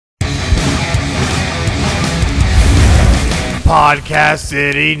Podcast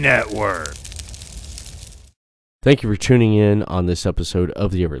City Network. Thank you for tuning in on this episode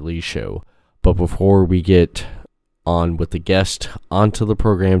of The Everett Lee Show. But before we get on with the guest onto the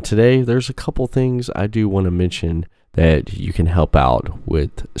program today, there's a couple things I do want to mention that you can help out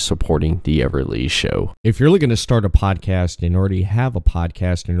with supporting The Everett Lee Show. If you're looking to start a podcast and already have a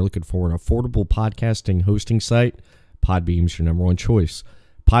podcast and you're looking for an affordable podcasting hosting site, Podbean's your number one choice.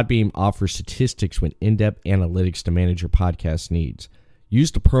 Podbean offers statistics with in-depth analytics to manage your podcast needs.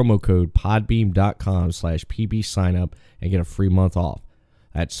 Use the promo code podbeam.com/pbsignup and get a free month off.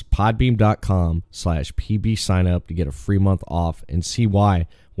 That's podbeam.com/pbsignup to get a free month off and see why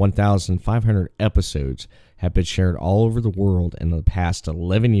 1,500 episodes have been shared all over the world in the past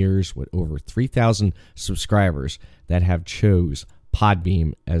 11 years with over 3,000 subscribers that have chose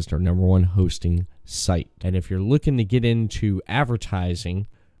Podbeam as their number one hosting site. And if you're looking to get into advertising,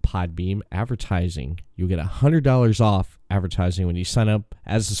 Podbeam advertising, you'll get $100 off advertising when you sign up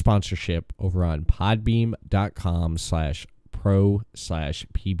as a sponsorship over on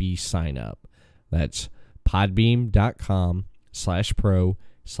podbeam.com/pro/pbsignup. That's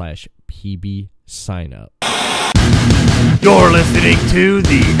podbeam.com/pro/pbsignup. You're listening to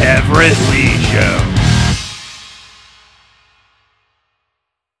The Everett Lee Show.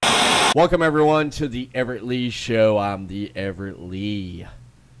 Welcome, everyone, to The Everett Lee Show. I'm The Everett Lee.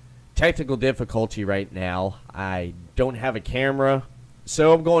 Technical difficulty right now. I don't have a camera,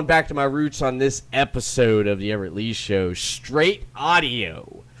 so I'm going back to my roots on this episode of The Everett Lee Show. Straight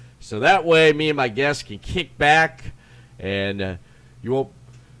audio. So that way, me and my guest can kick back, and you won't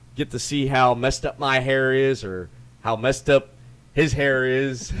get to see how messed up my hair is or how messed up his hair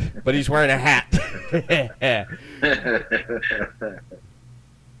is, but he's wearing a hat.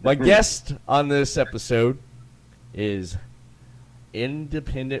 My guest on this episode is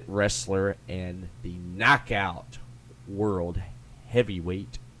independent wrestler and the Knockout World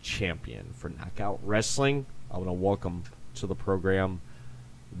Heavyweight Champion for Knockout Wrestling. I want to welcome to the program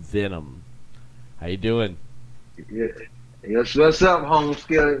Venom. How you doing? Yeah. Yes, what's up, home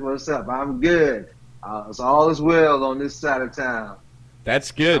skillet? What's up? I'm good. So all is well on this side of town.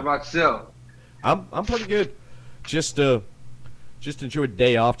 That's good. How about yourself? I'm pretty good. Just enjoyed a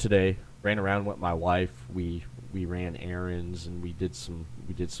day off today. Ran around with my wife. We ran errands and we did some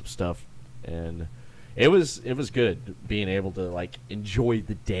stuff, and it was good being able to like enjoy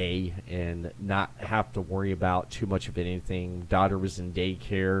the day and not have to worry about too much of anything. Daughter was in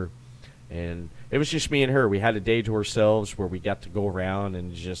daycare, and it was just me and her. We had a day to ourselves where we got to go around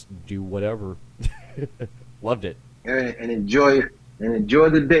and just do whatever. Loved it. And enjoy it. And enjoy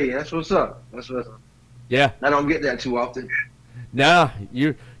the day. That's what's up. That's what's up. Yeah. I don't get that too often. Nah,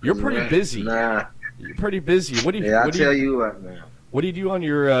 you're pretty busy. Nah. You're pretty busy. What do you? Yeah, I'll tell you what, man. What do you do on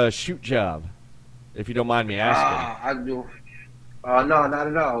your shoot job, if you don't mind me asking? I do. No, not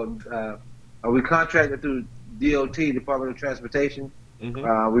at all. We contracted through DOT, Department of Transportation.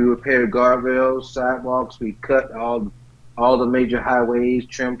 Mm-hmm. We repair guardrails, sidewalks. We cut all the major highways,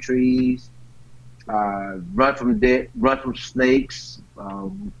 trim trees, run from snakes,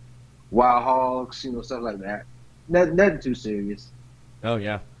 wild hogs, stuff like that. Nothing too serious. Oh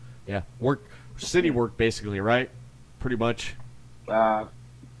yeah. City work basically, right? Pretty much.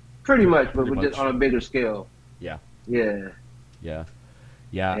 Pretty much, but we're just on a bigger scale. Yeah. Yeah. Yeah.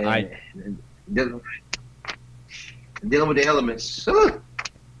 And dealing with the elements.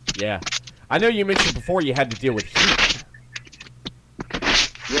 Yeah. I know you mentioned before you had to deal with heat.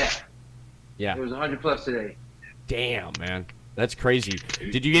 Yeah. Yeah. It was 100 plus today. Damn, man. That's crazy.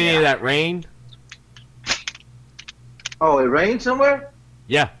 Did you get any of that rain? Oh, it rained somewhere?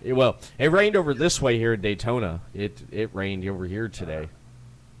 Yeah, it rained over this way here in Daytona. It rained over here today.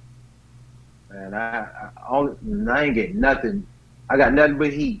 And I ain't getting nothing. I got nothing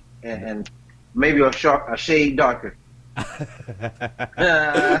but heat and maybe a shade darker.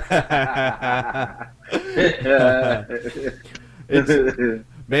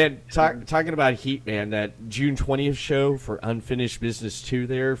 Man, talking about heat, man, that June 20th show for Unfinished Business 2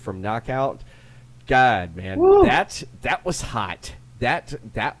 there from Knockout. God, man, Woo. that was hot.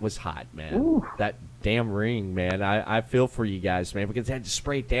 That was hot, man. Ooh. That damn ring, man. I feel for you guys, man, because they had to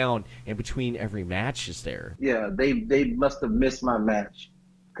spray it down in between every match is there. Yeah, they must have missed my match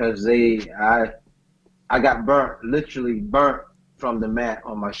because I got literally burnt from the mat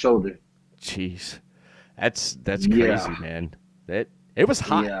on my shoulder. Jeez, that's crazy, man. It was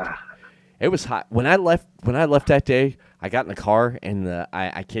hot. Yeah, it was hot. When I left that day, I got in the car and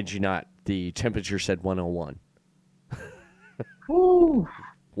I kid you not, the temperature said 101. Ooh.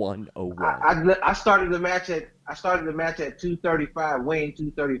 101. I started the match at 235, weighing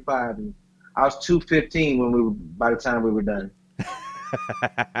 235, and I was 215 by the time we were done.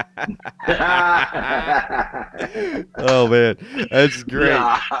 Oh man, that's great.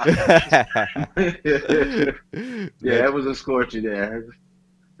 Nah. Yeah, it was a scorcher there.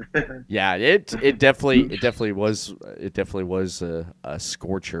 Yeah, it definitely was a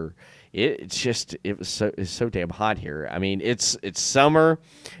scorcher. It's so damn hot here. I mean, it's summer,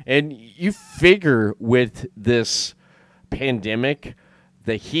 and you figure with this pandemic,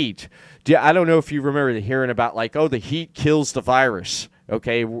 the heat. I don't know if you remember hearing about like, oh, the heat kills the virus.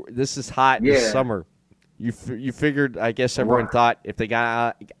 Okay, this is hot in the summer. You figured, I guess everyone thought if they got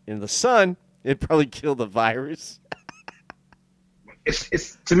out in the sun, it'd probably kill the virus.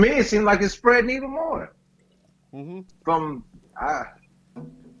 It's to me, it seems like it's spreading even more. Mm-hmm. From I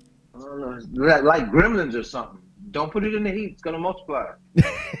don't know, like gremlins or something. Don't put it in the heat; it's gonna multiply.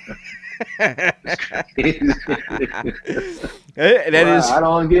 That I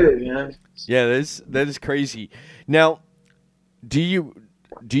don't get it, man. Yeah, that is crazy. Now, when you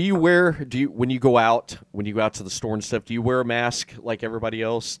go out to the store and stuff, do you wear a mask like everybody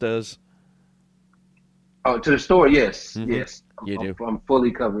else does? Oh, to the store, yes, Mm-hmm. yes. You do. I'm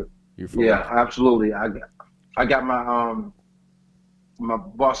fully covered. You're fully covered. Absolutely. I got my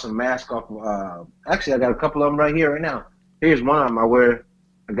Boston mask off. Actually, I got a couple of them right here right now. Here's one of them I wear.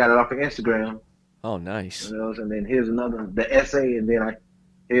 I got it off of Instagram. Oh, nice. And then here's another, the SA, and then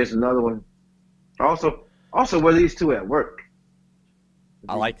here's another one. Also wear these two at work.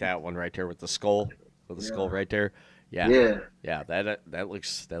 I like that one right there with the skull. With the skull right there. Yeah. Yeah, that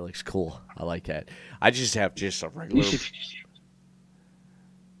looks cool. I like that. I just have a regular.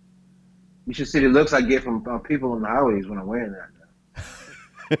 You should see the looks I get from people on the highways when I'm wearing that.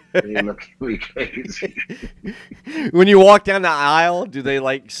 They look really crazy. When you walk down the aisle, do they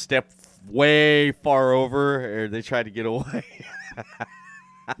like step way far over, or they try to get away?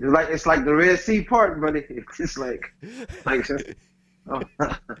 It's like the Red Sea part, buddy. It's just like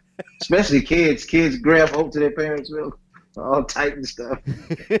especially kids. Kids grab hold to their parents' milk, all tight and stuff.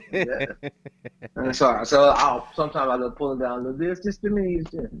 Yeah. And so sometimes I'll pull them down a little bit. It's just to me.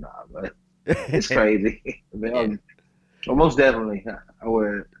 Nah, but it's crazy. Most definitely, I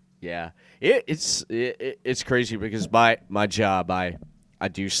wear it. Yeah, it's crazy because my job, I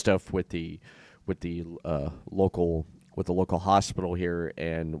do stuff with the local hospital here,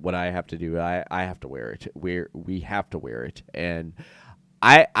 and what I have to do, I have to wear it. We have to wear it, and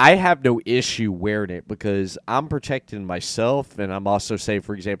I have no issue wearing it because I'm protecting myself, and I'm also say,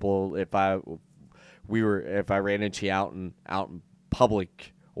 for example, if I ran into you out in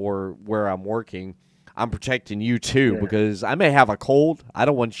public or where I'm working, I'm protecting you too because I may have a cold. I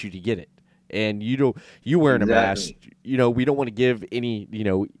don't want you to get it, and you wearing a mask. We don't want to give any.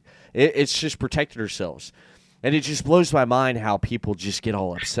 It's just protecting ourselves. And it just blows my mind how people just get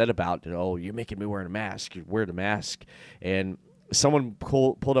all upset about it. Oh, you're making me wear a mask. You wear the mask. And someone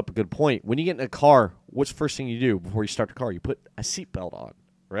pulled up a good point. When you get in a car, what's the first thing you do before you start the car? You put a seatbelt on,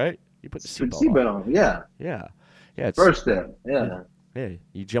 right? You put the seatbelt on. Yeah. Yeah. Yeah. First step. Yeah. Yeah.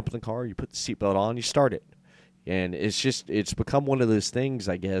 You jump in the car, you put the seatbelt on, you start it. And it's become one of those things,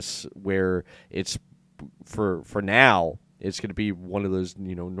 I guess, where it's for now, it's going to be one of those,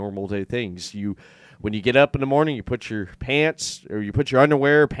 normal day things. When you get up in the morning, you put your pants or you put your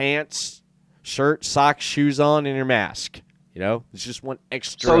underwear, pants, shirt, socks, shoes on, and your mask. It's just one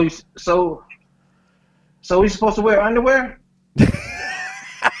extra. So we supposed to wear underwear?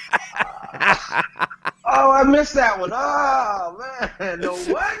 Oh, I missed that one. Oh man, no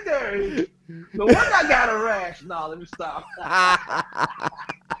wonder I got a rash. No, let me stop.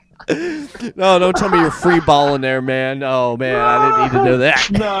 No, don't tell me you're free balling there, man. Oh man, I didn't need to know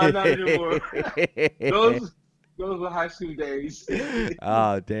that. No, not anymore. Those were high school days.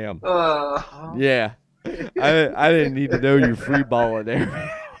 Oh damn. Yeah, I didn't need to know you're free balling there.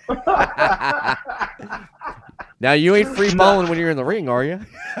 Now you ain't free balling when you're in the ring, are you?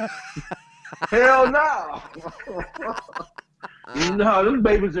 Hell no. No, those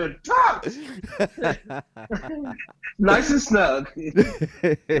babies are tough. Nice and snug.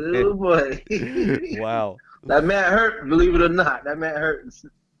 Oh boy. Wow. That man hurt, believe it or not. That man hurts.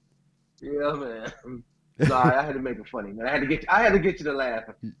 Yeah, man. Sorry, I had to make it funny, man. I had to get you to laugh.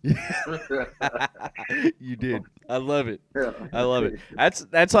 You did. I love it. Yeah. I love it.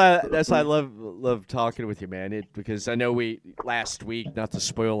 That's why I love talking with you, man. Because I know last week, not to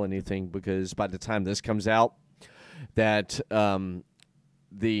spoil anything, because by the time this comes out, that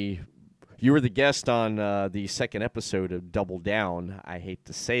you were the guest on the second episode of Double Down. I hate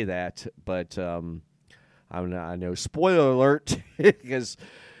to say that, but I know, spoiler alert, because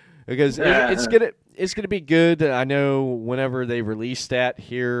it's gonna be good. I know whenever they release that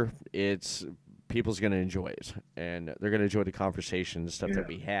here, it's people's going to enjoy it, and they're going to enjoy the conversation and stuff that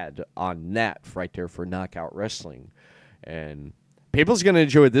we had on that right there for Knockout Wrestling, and people's going to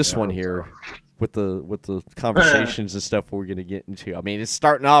enjoy this one here with the conversations and stuff we're going to get into. I mean, it's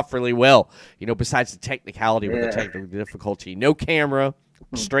starting off really well, besides the technicality with the technical difficulty. No camera,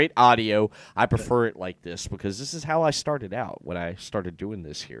 straight audio. I prefer it like this because this is how I started out when I started doing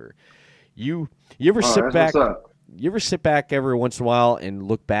this here. You ever sit back? You ever sit back every once in a while and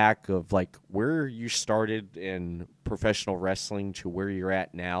look back of like where you started in professional wrestling to where you're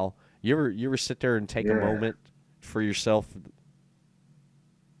at now? You ever sit there and take a moment for yourself?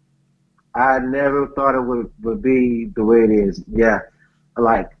 I never thought it would be the way it is. Yeah,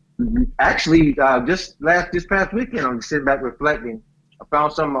 like actually, this past weekend, I'm sitting back reflecting. I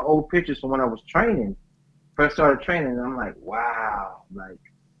found some of my old pictures from when I was first started training, and I'm like, wow, like.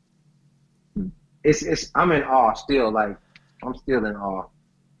 I'm in awe still. Like, I'm still in awe.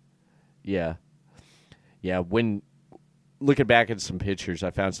 Yeah. When looking back at some pictures,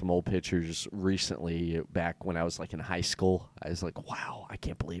 I found some old pictures recently back when I was like in high school. I was like, wow, I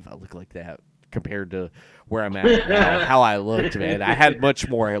can't believe I look like that compared to where I'm at now, how I looked, man. I had much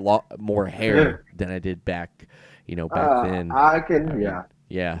more hair than I did back, back then. Back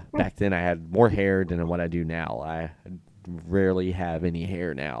then I had more hair than what I do now. I rarely have any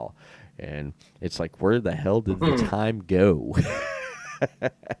hair now. And it's like, where the hell did the time go?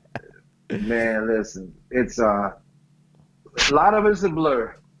 Man, listen, it's a lot of it's a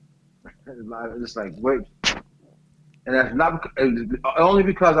blur. It's like, wait, and that's not only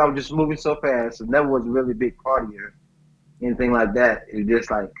because I was just moving so fast. It never was a really big partier, anything like that. It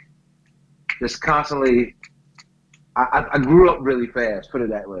just constantly. I grew up really fast. Put it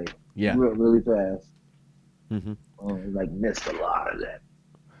that way. Yeah, grew up really fast. Mm-hmm. Like missed a lot of that.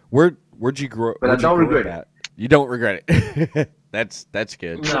 Where'd you grow up? But I don't regret it. You don't regret it. That's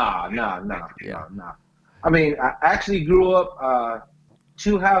good. No. I mean, I actually grew up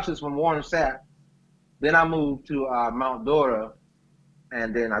 2 houses from Warren Sapp. Then I moved to Mount Dora,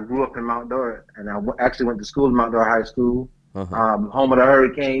 and then I grew up in Mount Dora, and I actually went to school in Mount Dora High School, home of the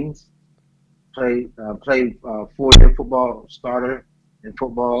Hurricanes. Played 4-year football starter in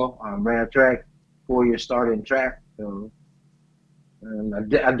football. Ran track, 4-year starter in track. So.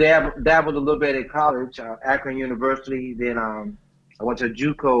 I dabbled a little bit at college, Akron University. Then I went to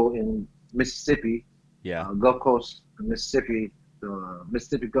JUCO in Mississippi, Gulf Coast, Mississippi,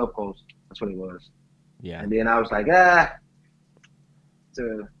 Mississippi Gulf Coast. That's what it was. Yeah. And then I was like,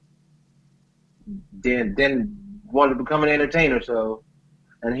 then wanted to become an entertainer. So,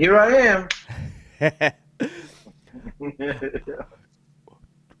 and here I am.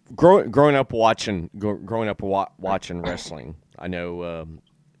 Growing up watching wrestling. I know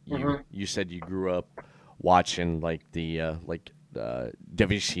you said you grew up watching like the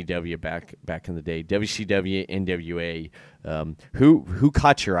WCW back in the day, WCW, NWA. Who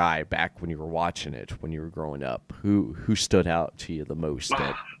caught your eye back when you were watching it when you were growing up? Who stood out to you the most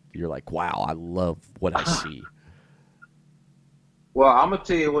that you're like, wow, I love what I see? Well, I'm gonna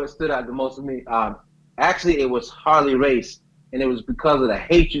tell you what stood out the most to me. Actually, it was Harley Race, and it was because of the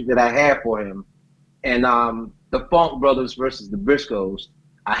hatred that I had for him, and the Funk Brothers versus the Briscoes.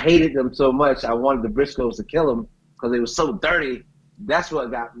 I hated them so much. I wanted the Briscoes to kill them because they were so dirty. That's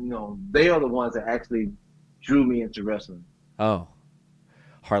what got, they are the ones that actually drew me into wrestling. Oh,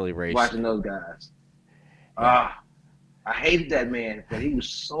 Harley Race. Watching those guys. I hated that man because he was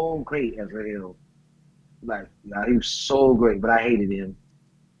so great as a heel. Like, he was so great, but I hated him.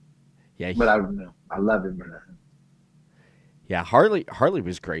 Yeah. But I love him, man. Yeah, Harley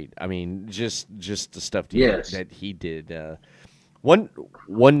was great. I mean, just the stuff that he did. One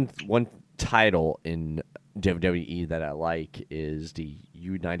title in WWE that I like is the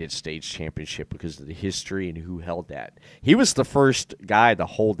United States Championship because of the history and who held that. He was the first guy to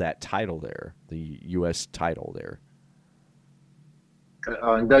hold that title there, the U.S. title there.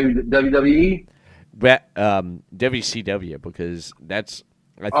 In WWE? But, WCW, because that's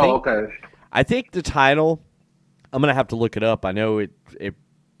I think the title. I'm gonna have to look it up. I know it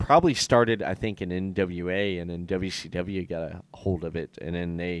probably started, I think, in NWA, and then WCW got a hold of it, and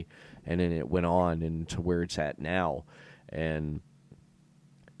then it went on into where it's at now. And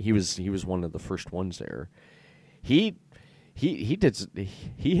he was one of the first ones there. He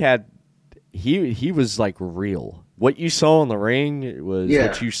was like real. What you saw in the ring was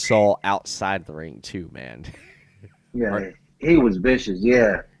what you saw outside the ring too, man. Yeah, he was vicious.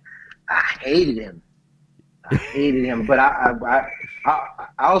 Yeah, I hated him. But I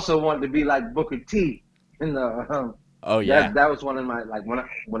also wanted to be like Booker T. In the that was one of my, like,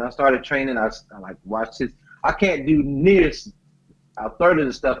 when I started training, I like watched his. I can't do near a third of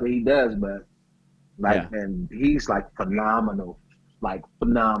the stuff that he does, but And he's phenomenal,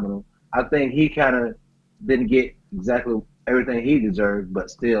 phenomenal. I think he kind of didn't get exactly everything he deserved, but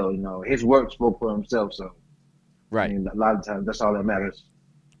still, his work spoke for himself. So, right. I mean, a lot of times that's all that matters.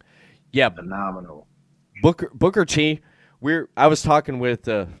 Yeah, phenomenal. Booker T. I was talking with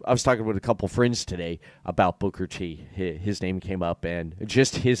a couple friends today about Booker T. His name came up, and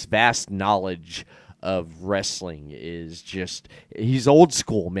just his vast knowledge of wrestling is he's old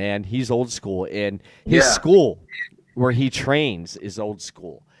school, man. He's old school, and his school where he trains is old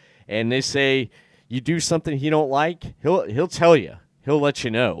school. And they say you do something he don't like, he'll tell you. He'll let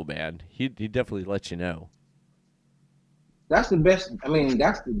you know, man. He definitely let you know. That's the best. I mean,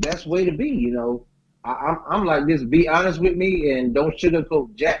 that's the best way to be. I'm like this. Be honest with me and don't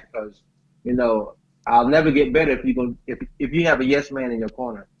sugarcoat jack, because I'll never get better if you have a yes man in your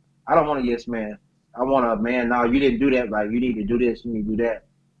corner. I don't want a yes man. I want a man. No, you didn't do that right. You need to do this. You need to do that.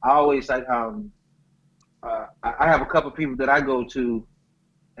 I always I have a couple people that I go to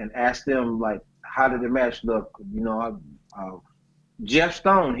and ask them how did the match look. Jeff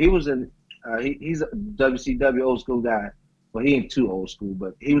Stone. He was he's a WCW old school guy. Well, he ain't too old school,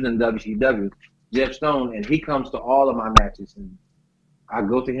 but he was in WCW. Jeff Stone, and he comes to all of my matches, and I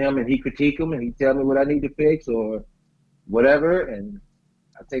go to him and he critique them and he tell me what I need to fix or whatever, and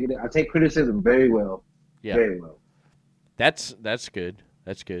I take criticism very well. Yeah. Very well. That's good.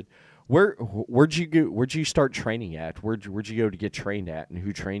 That's good. Where'd you go? Where'd you start training at? Where'd you go to get trained at, and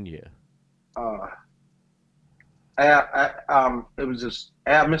who trained you? It was just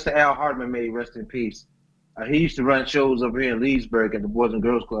Mr. Al Hardiman, may he rest in peace. He used to run shows over here in Leesburg at the Boys and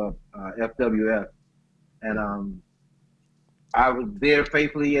Girls Club, FWF, and I was there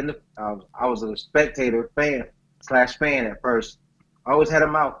faithfully. I was a spectator fan at first. I always had a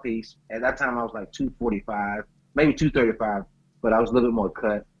mouthpiece. At that time, I was like 245, maybe 235, but I was a little bit more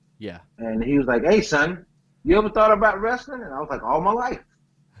cut. Yeah. And he was like, "Hey, son, you ever thought about wrestling?" And I was like, "All my life."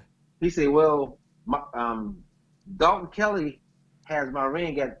 He said, "Well, Dalton Kelly has my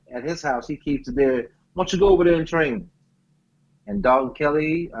ring at his house. He keeps it there. Why don't you go over there and train?" And Dalton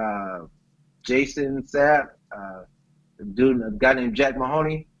Kelly, Jason Sapp, a guy named Jack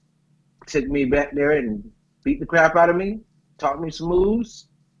Mahoney, took me back there and beat the crap out of me, taught me some moves,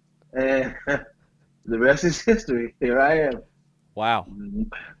 and the rest is history. Here I am. Wow.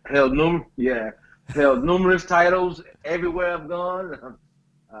 Held numerous titles everywhere I've gone.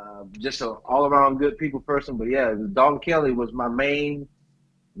 Just an all-around good people person. But yeah, Dalton Kelly was my main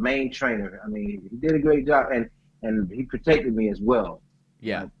trainer. I mean, he did a great job, and he protected me as well.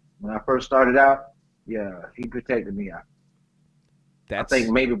 Yeah. When I first started out, he protected me. I think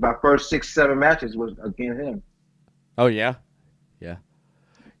maybe my first 6-7 matches was against him. Oh yeah, yeah.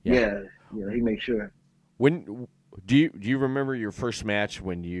 He made sure. When do you remember your first match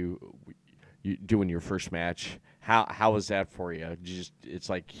when you doing your first match? How was that for you? It's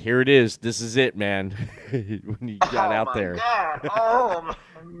like, here it is. This is it, man. When you got out there. God. Oh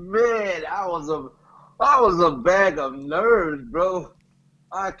man, I was a bag of nerves, bro.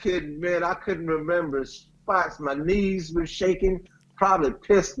 I couldn't remember spots. My knees were shaking. Probably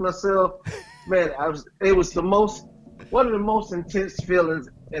pissed myself. Man, it was one of the most intense feelings.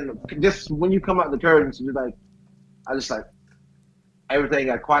 And just when you come out the curtains, you're like, everything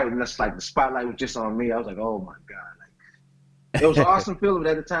got quiet, and that's like the spotlight was just on me. I was like, oh my God. It was an awesome feeling,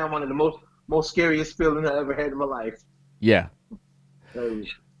 but at the time, one of the most scariest feelings I ever had in my life. Yeah.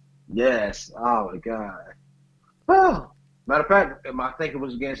 Yes. Oh my God. Oh. Matter of fact, I think it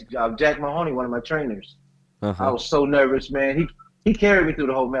was against Jack Mahoney, one of my trainers. Uh-huh. I was so nervous, man. He carried me through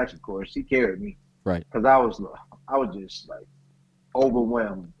the whole match, of course. He carried me. Right. Because I was just like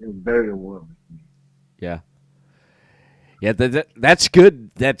overwhelmed. It was very overwhelming. Yeah. Yeah, that's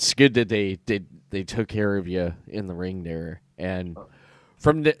good. That's good that they took care of you in the ring there. And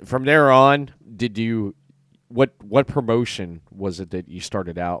from there on, did you what promotion was it that you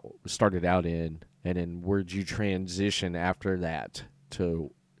started out in, and then where'd you transition after that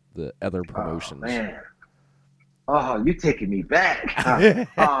to the other promotions? Oh, man. Oh, you're taking me back.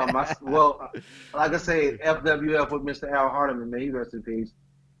 Well, like I say, FWF with Mr. Al Hardiman, may he rest in peace.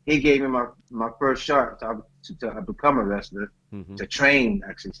 He gave me my first shot to become a wrestler, mm-hmm. to train,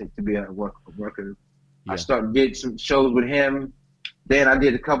 actually, to be a worker. Yeah. I did some shows with him. Then I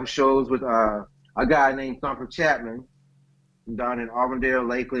did a couple shows with a guy named Thumper Chapman down in Auburndale,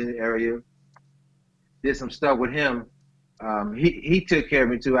 Lakeland area. Did some stuff with him. He took care of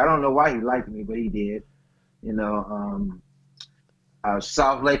me too. I don't know why he liked me, but he did.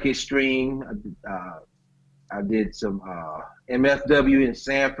 South Lake Extreme. I did some MFW in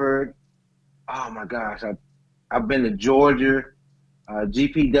Sanford. Oh my gosh, I've been to Georgia,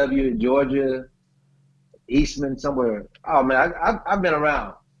 GPW in Georgia. Eastman somewhere. Oh man, I've been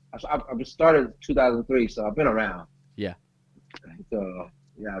around. I started in 2003, so I've been around. Yeah. So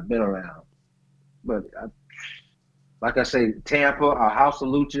yeah, I've been around. But like I say, Tampa, House of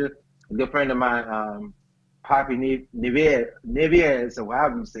Lucha, a good friend of mine, Poppy Nieves, or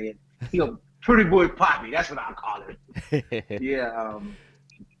however you say it. He a pretty boy Poppy. That's what I call it. Yeah.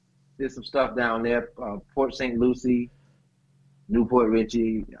 Did some stuff down there, Port St. Lucie, Newport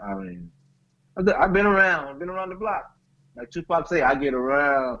Richie. I mean, I've been around. I've been around the block. Like Tupac say, I get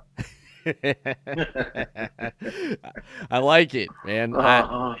around. I like it, man.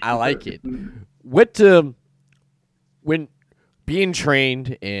 I like it. What when being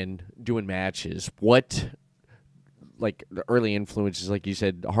trained and doing matches, what like the early influences, like you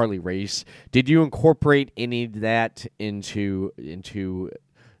said, Harley Race, did you incorporate any of that into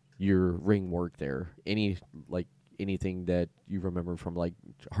your ring work there? Anything that you remember from like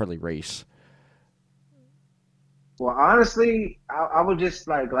Harley Race? Well, honestly, I was just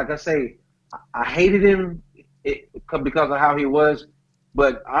like I say, I hated him because of how he was.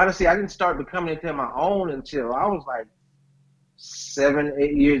 But honestly, I didn't start becoming into my own until I was like 7,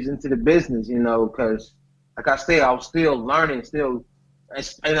 8 years into the business, because like I say, I was still learning, and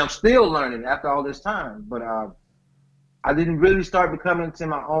I'm still learning after all this time. But I didn't really start becoming into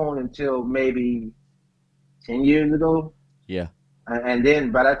my own until maybe 10 years ago. Yeah. And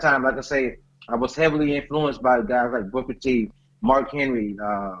then by that time, like I say, I was heavily influenced by guys like Booker T, Mark Henry,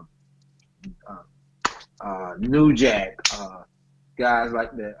 New Jack, guys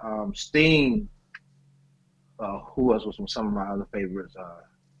like that, Sting. Who else was some of my other favorites?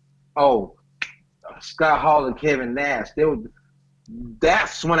 Scott Hall and Kevin Nash.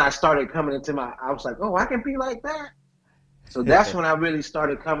 That's when I started coming into I was like, oh, I can be like that. So that's when I really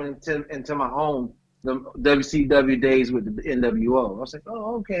started coming into my own, the WCW days with the NWO. I was like,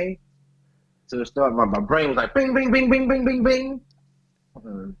 oh, okay. So it started, my brain was like, bing, bing, bing, bing, bing, bing, bing.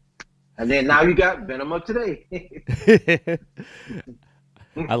 And then now you got Venom of today.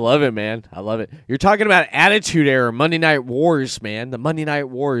 I love it, man. I love it. You're talking about Attitude Era, Monday Night Wars, man. The Monday Night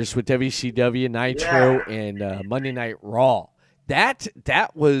Wars with WCW, Nitro, and Monday Night Raw. That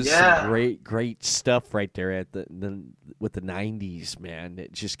was some great stuff right there at with the 90s, man.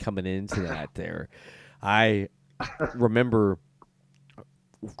 It just coming into that there. I remember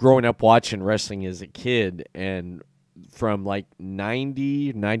growing up watching wrestling as a kid, and from like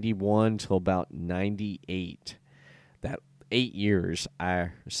 90, 91 till about 98, that 8 years,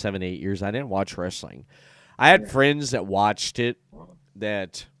 7, 8 years, I didn't watch wrestling. I had friends that watched it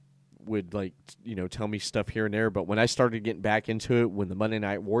that would tell me stuff here and there, but when I started getting back into it, when the Monday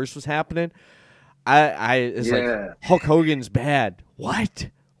Night Wars was happening, it's like Hulk Hogan's bad. What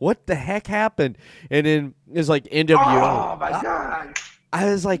the heck happened? And then it's like NWO. Oh my God. I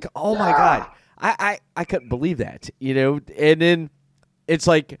was like, oh my God. I couldn't believe that, and then it's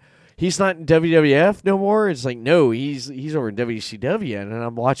like, he's not in WWF no more. It's like, no, he's over in WCW, and then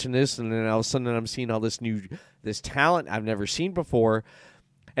I'm watching this, and then all of a sudden I'm seeing all this talent I've never seen before,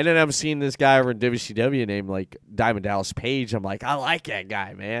 and then I'm seeing this guy over in WCW named like Diamond Dallas Page. I'm like, I like that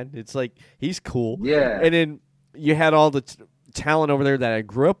guy, man. It's like, he's cool. Yeah. And then you had all the talent over there that I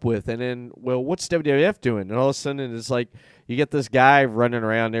grew up with, and then, well, what's WWF doing? And all of a sudden it's like, you get this guy running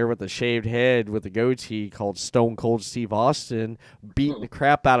around there with a shaved head with a goatee called Stone Cold Steve Austin beating the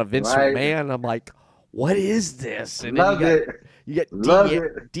crap out of Vince McMahon. I'm like, what is this? And Love then you get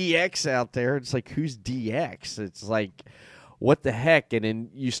DX out there. It's like, who's DX? It's like, what the heck? And then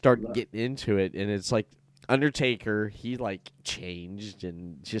you start getting into it, and it's like Undertaker, he like changed,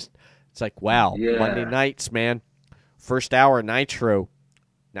 and just, it's like, wow. Monday nights, man. First hour Nitro,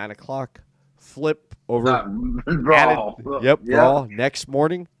 9 o'clock. Flip over. Raw. Raw. Next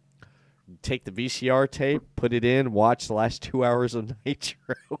morning, take the VCR tape, put it in, watch the last 2 hours of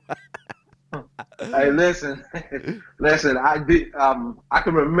Nitro. Hey, listen. I did. I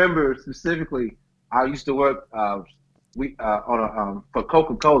can remember specifically. I used to work for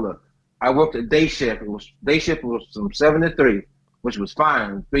Coca-Cola. I worked a day shift. Day shift was from 7 to 3, which was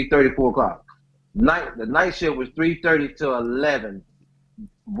fine. 3:30, 4 o'clock. The night shift was 3:30 to 11.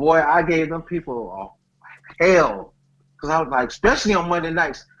 Boy, I gave them people hell, because I was like, especially on Monday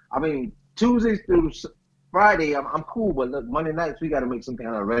nights. I mean, Tuesdays through Friday, I'm cool, but look, Monday nights we got to make some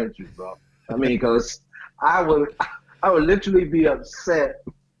kind of arrangements, bro. I mean, because I would literally be upset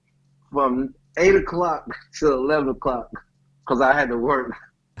from 8 o'clock to 11 o'clock because I had to work.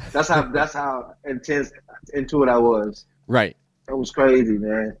 That's how intense into it I was. Right. It was crazy,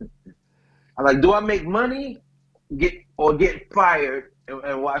 man. I'm like, do I make money, get fired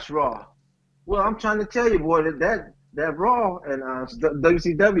and watch Raw? Well, I'm trying to tell you, boy, that Raw and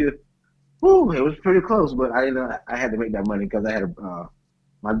WCW, Ooh, it was pretty close, but I had to make that money because I had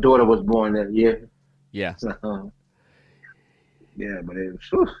my daughter was born that year. Yeah. So, yeah, but it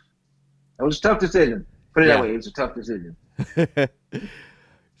was a tough decision. Put it Yeah. that way, it was a tough decision.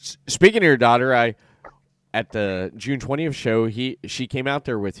 Speaking of your daughter, at the June 20th show, she came out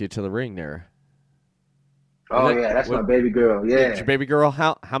there with you to the ring there. Oh yeah, that's my baby girl. Yeah, it's your baby girl.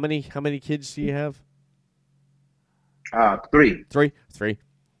 How many kids do you have? 3. Three.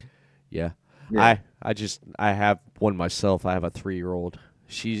 Yeah. I have one myself. I have a 3-year-old.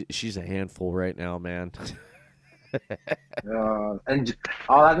 She's a handful right now, man. And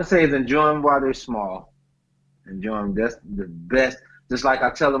all I can say is enjoy them while they're small. Enjoy them. That's the best. Just like I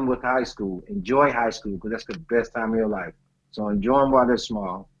tell them with high school, enjoy high school because that's the best time of your life. So enjoy them while they're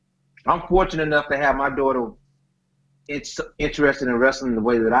small. I'm fortunate enough to have my daughter interested in wrestling the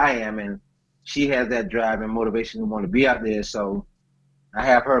way that I am, and she has that drive and motivation to want to be out there. So I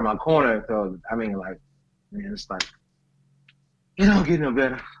have her in my corner. So I mean, like, man, it's like it don't get no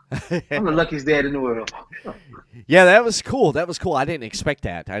better. I'm the luckiest dad in the world. Yeah, that was cool. I didn't expect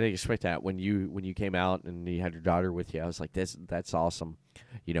that. When you came out and you had your daughter with you. I was like, that's awesome.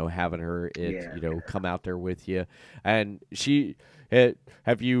 You know, having her, come out there with you, and she's showing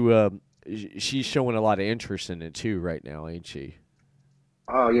a lot of interest in it too right now, ain't she?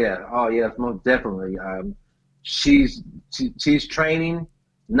 Oh yeah, most definitely. She's training,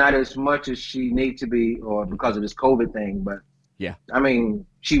 not as much as she needs to be, or because of this COVID thing, but. Yeah. I mean,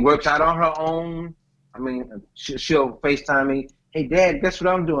 she works out on her own. I mean, she'll FaceTime me. Hey, Dad, guess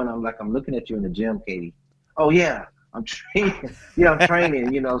what I'm doing? I'm like, I'm looking at you in the gym, Katie. Oh, yeah, I'm training. Yeah, I'm training,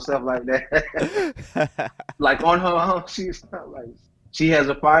 stuff like that. Like on her own, she's not like, she has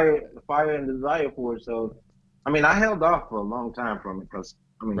a fire and desire for it. So, I mean, I held off for a long time from it because,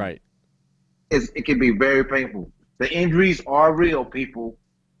 I mean, right. It can be very painful. The injuries are real, people.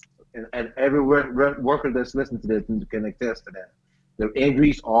 And every worker that's listening to this can attest to that. The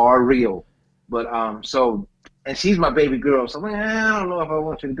injuries are real, but and she's my baby girl, so I don't know if I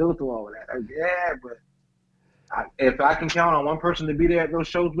want you to go through all of that. But if I can count on one person to be there at those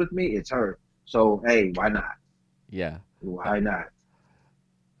shows with me, it's her. So hey, why not? Yeah, why not?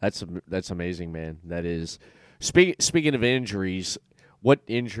 That's amazing, man. That is. Speaking of injuries, what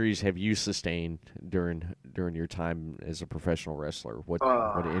injuries have you sustained during your time as a professional wrestler? What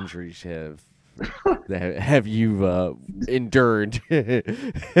injuries have you endured?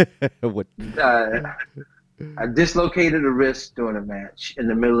 What? I dislocated a wrist during a match. In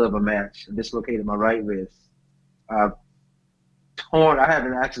the middle of a match, I dislocated my right wrist. I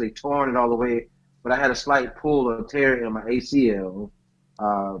haven't actually torn it all the way, but I had a slight pull or tear in my ACL.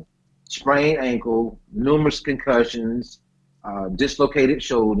 Sprained ankle, numerous concussions. Dislocated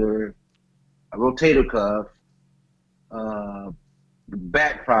shoulder, a rotator cuff,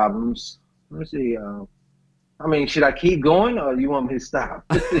 back problems. Let me see. I mean, should I keep going or you want me to stop?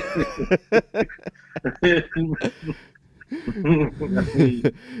 It's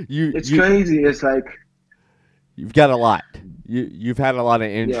crazy. It's like you've got a lot. You've had a lot of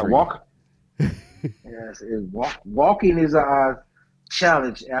injury. Yeah, yes, walking is a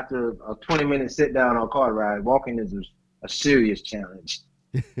challenge after a 20-minute sit down or car ride. Walking is a serious challenge.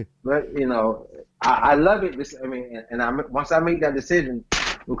 But I love it. Once I make that decision,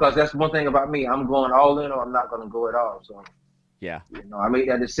 because that's one thing about me, I'm going all in or I'm not going to go at all. So yeah, I made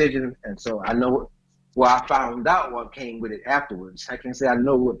that decision, and so I know. Well, I found out what came with it afterwards. I can't say I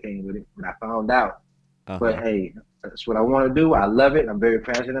know what came with it, but I found out. Uh-huh. But hey, that's what I want to do. I love it. I'm very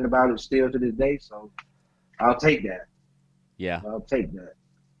passionate about it still to this day. So I'll take that. Yeah, I'll take that.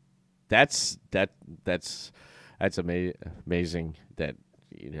 That's amazing that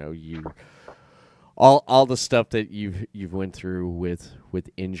you all the stuff that you've went through with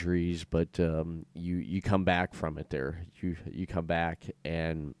injuries, but you come back from it. You come back,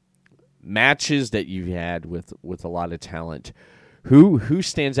 and matches that you've had with a lot of talent. Who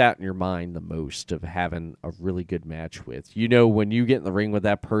stands out in your mind the most of having a really good match with? When you get in the ring with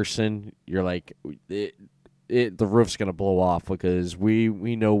that person, you're like, the roof's gonna blow off because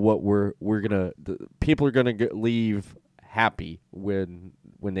we know what people are gonna leave happy when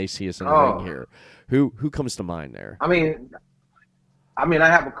they see us in the ring here. Who comes to mind there? I mean, I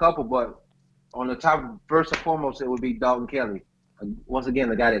have a couple, but on the top, first and foremost, it would be Dalton Kelly. Once again,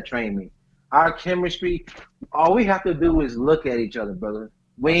 the guy that trained me. Our chemistry, all we have to do is look at each other, brother.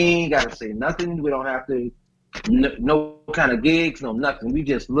 We ain't got to say nothing. We don't have to, no kind of gigs, no nothing. We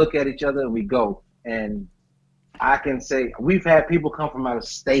just look at each other and we go. And I can say we've had people come from out of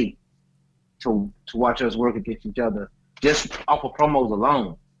state to watch us work against each other just off of promos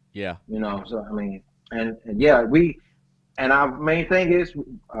alone. Yeah. So, I mean, and yeah, we And our main thing is,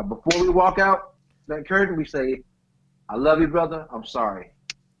 before we walk out that curtain, we say, "I love you, brother. I'm sorry."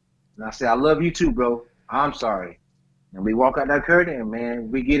 And I say, "I love you too, bro. I'm sorry." And we walk out that curtain, and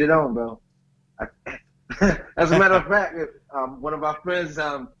man, we get it on, bro. As a matter of fact, one of our friends,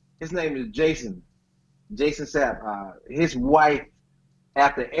 his name is Jason Sapp. His wife,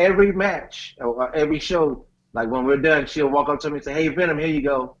 after every match or every show, like when we're done, she'll walk up to me and say, "Hey, Venom, here you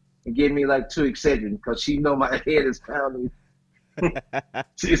go," and give me like 2 Excedrin because she know my head is pounding.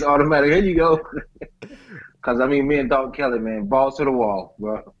 She's automatic. Here you go. Because I mean, me and Dalton Kelly, man, balls to the wall,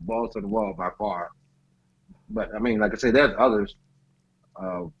 bro. Balls to the wall by far. But I mean, like I said, there's others.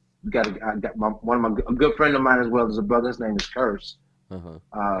 I got a good friend of mine as well as a brother. His name is Curse. Oh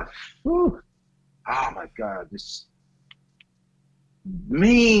my God, this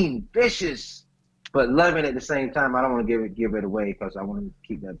mean, vicious, but loving at the same time. I don't want to give it away because I want to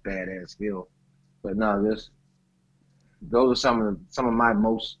keep that badass feel. But no, those are some of my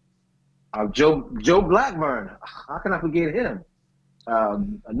most. Joe Blackburn. How can I forget him?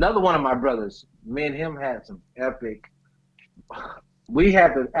 Another one of my brothers. Me and him had some epic. We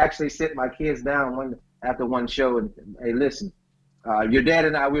had to actually sit my kids down after one show and hey, listen, your dad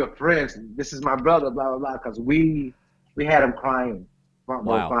and I, we are friends. This is my brother, blah blah blah. Because we had him crying, front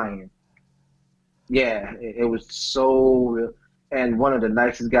row crying. Yeah, it was so real, and one of the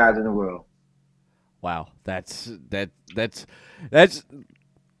nicest guys in the world. Wow, that's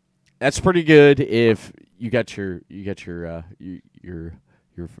pretty good. If you got your your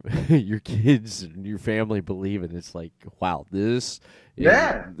kids and your family believing, it's like, wow, this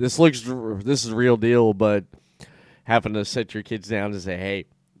is a real deal. But having to set your kids down and say, hey,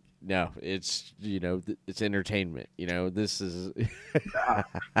 no, it's it's entertainment. This is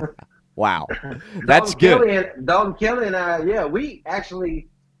wow, that's good. Dalton Kelly and I, we actually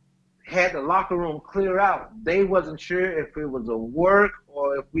had the locker room clear out. They wasn't sure if it was a work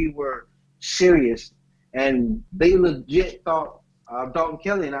or if we were serious, and they legit thought Dalton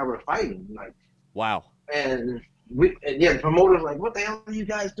Kelly and I were fighting. Like, wow. And the promoters like, what the hell are you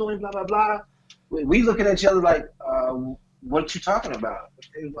guys doing? Blah blah blah. We looking at each other like, what you talking about?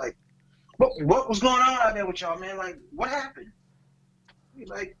 It was like, what was going on out there with y'all, man? Like, what happened?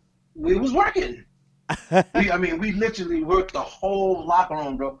 Like, we was working. We literally worked the whole locker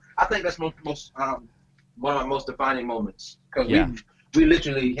room, bro. I think that's one of my most defining moments because we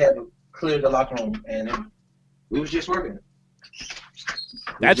literally had to clear the locker room and we was just working.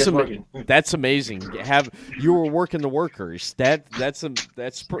 That's amazing. You were working the workers. That's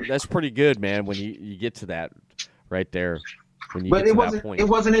pretty good, man. When you get to that right there, when you get to that point. It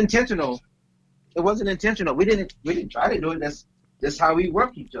wasn't intentional. It wasn't intentional. We didn't try to do it. That's how we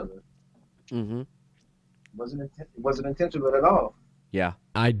work each other. Mm-hmm. It wasn't intentional at all. Yeah.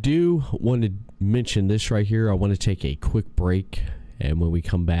 I do want to mention this right here. I want to take a quick break, and when we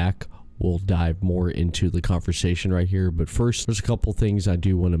come back, we'll dive more into the conversation right here. But first, there's a couple things I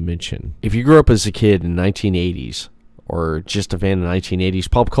do want to mention. If you grew up as a kid in the 1980s or just a fan of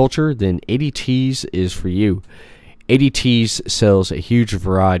 1980s pop culture, then ADTs is for you. ADTs sells a huge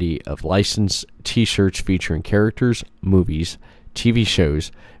variety of licensed t-shirts featuring characters, movies, TV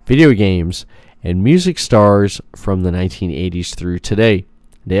shows, video games, and music stars from the 1980s through today.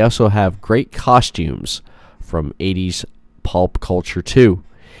 They also have great costumes from 80s pulp culture too.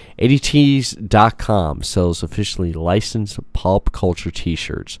 ADTs.com sells officially licensed pulp culture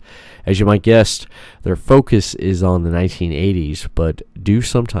t-shirts. As you might guess, their focus is on the 1980s, but do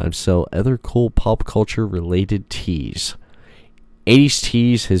sometimes sell other cool pop culture related tees. 80s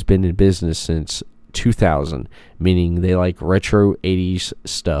Tees has been in business since 2000, meaning they like retro 80s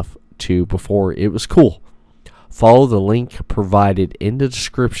stuff too before it was cool. Follow the link provided in the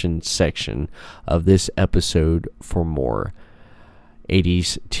description section of this episode for more.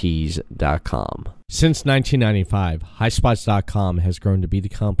 80stees.com. Since 1995, HighSpots.com has grown to be the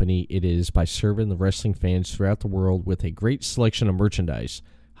company it is by serving the wrestling fans throughout the world with a great selection of merchandise.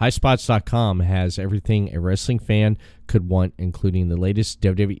 HighSpots.com has everything a wrestling fan could want, including the latest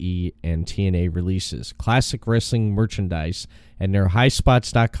WWE and TNA releases, classic wrestling merchandise, and their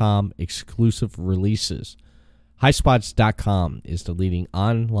HighSpots.com exclusive releases. HighSpots.com is the leading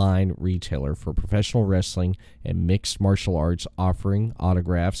online retailer for professional wrestling and mixed martial arts, offering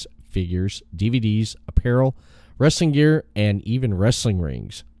autographs, figures, DVDs, apparel, wrestling gear, and even wrestling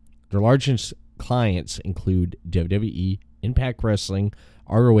rings. Their largest clients include WWE, Impact Wrestling,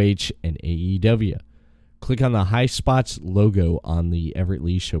 ROH, and AEW. Click on the High Spots logo on the Everett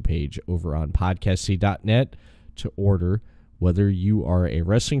Lee Show page over on podcasty.net to order. Whether you are a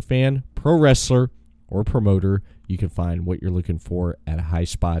wrestling fan, pro wrestler, or promoter, you can find what you're looking for at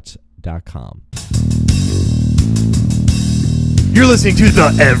highspots.com. You're listening to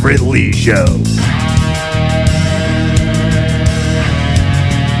The Everett Lee Show.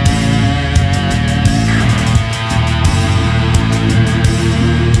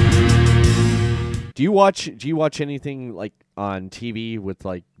 Do you watch anything like on TV with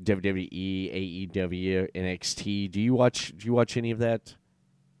like WWE, AEW, NXT? Do you watch any of that?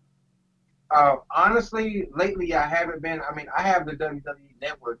 Honestly, lately I haven't been. I mean, I have the WWE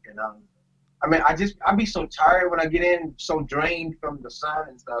Network, and I mean, I be so tired when I get in, so drained from the sun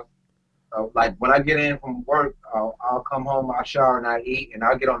and stuff. Like when I get in from work, I'll come home, I'll shower, and I eat, and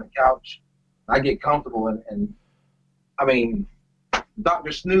I'll get on the couch. I get comfortable, and I mean,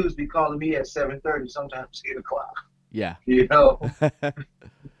 Dr. Snooze be calling me at 7:30, sometimes 8 o'clock. Yeah. You know.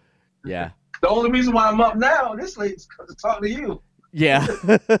 Yeah. The only reason why I'm up now this late is because to talk to you. Yeah.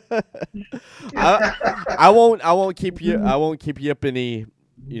 I won't keep you up any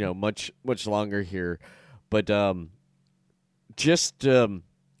much longer here, but just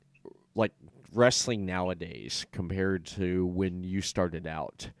like wrestling nowadays compared to when you started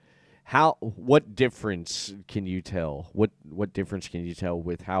out, what difference can you tell? What difference can you tell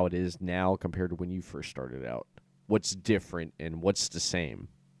with how it is now compared to when you first started out? What's different and what's the same?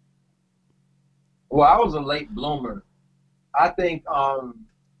 Well, I was a late bloomer. I think I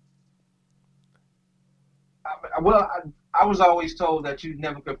was always told that you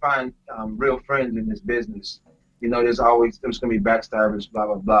never could find real friends in this business. You know, there's going to be backstabbers, blah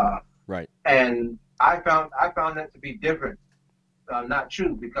blah blah. Right. And I found that to be different, not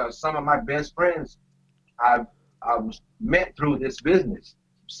true, because some of my best friends I was met through this business.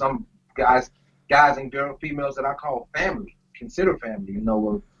 Some guys and females that I call family, consider family. You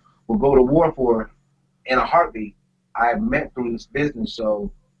know, will go to war for in a heartbeat. I met through this business, so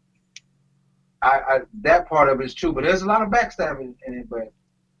I that part of it is true. But there's a lot of backstabbing in it. But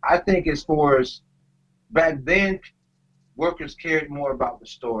I think as far as back then, workers cared more about the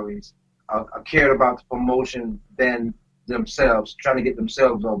stories, cared about the promotion than themselves, trying to get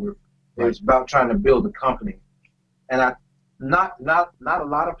themselves over. It was about trying to build a company. And not a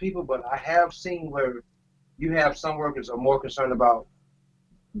lot of people, but I have seen where you have some workers are more concerned about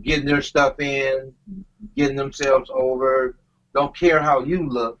getting their stuff in, getting themselves over, don't care how you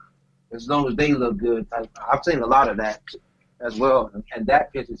look, as long as they look good. I've seen a lot of that as well, and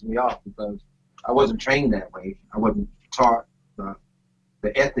that pisses me off because I wasn't trained that way. I wasn't taught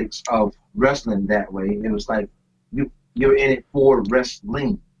the ethics of wrestling that way. It was like you're in it for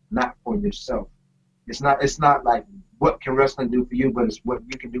wrestling, not for yourself. It's not like what can wrestling do for you, but it's what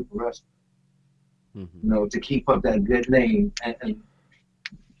you can do for wrestling. Mm-hmm. You know, to keep up that good name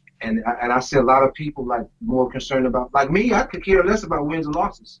and I see a lot of people like more concerned about, like me, I could care less about wins and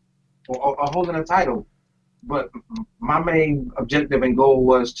losses or holding a title. But my main objective and goal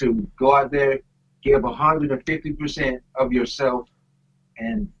was to go out there, give 150% of yourself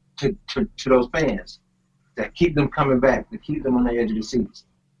and to those fans, that keep them coming back, to keep them on the edge of the seats.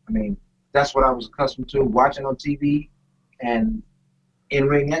 I mean, that's what I was accustomed to watching on TV and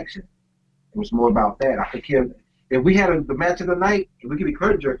in-ring action. It was more about that. I could care. If we had the match of the night, we could be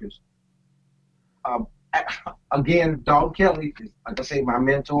curtain jerkers. Again, Dalton Kelly, like I say, my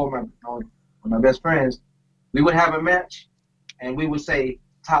mentor, one of my best friends, we would have a match, and we would say,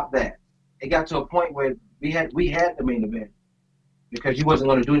 top that. It got to a point where we had the main event because you wasn't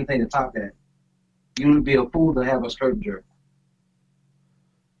going to do anything to top that. You would be a fool to have us curtain jerk.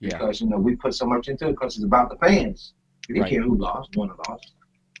 Yeah. Because, we put so much into it because it's about the fans. We didn't care who lost, won or lost.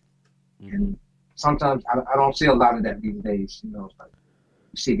 Mm-hmm. And sometimes I don't see a lot of that these days. It's like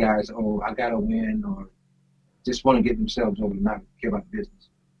you see guys, I got to win, or just want to get themselves over and not care about the business.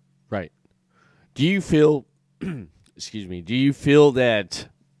 Right. Do you feel, excuse me, do you feel that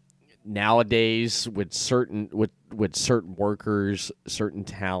nowadays with certain workers, certain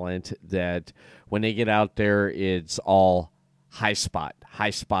talent, that when they get out there, it's all high spot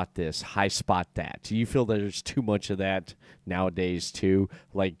this, high spot that? Do you feel that there's too much of that nowadays too?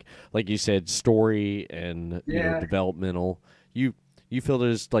 Like you said, story and developmental. You feel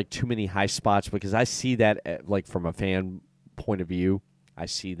there's like too many high spots? Because I see that like from a fan point of view, I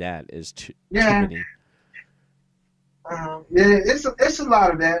see that as too many. It's a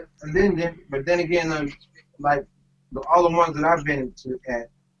lot of that, and then again, like all the ones that I've been to at,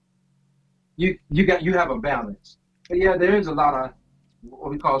 you have a balance. But yeah, there is a lot of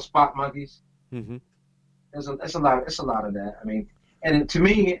what we call spot monkeys. Mm-hmm. It's a lot of that. I mean, and to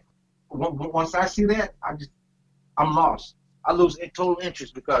me, once I see that, I'm lost. I lose total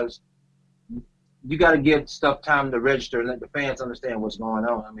interest because you got to give stuff time to register and let the fans understand what's going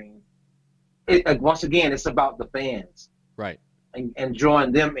on. I mean, once again, it's about the fans, right? And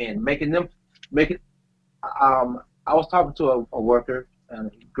drawing them in, making. A I was talking to a worker, and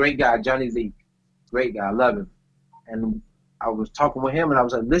a great guy, Johnny Z, great guy, I love him. And I was talking with him, and I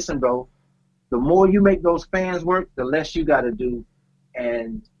was like, listen, bro, the more you make those fans work, the less you got to do,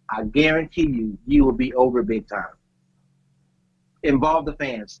 and I guarantee you will be over big time. Involve the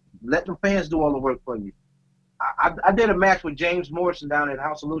fans. Let the fans do all the work for you. I did a match with James Morrison down at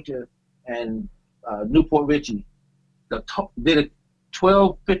House of Lucha and Newport Richie. Did a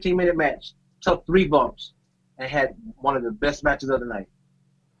 12, 15-minute match. Took 3 bumps and had one of the best matches of the night.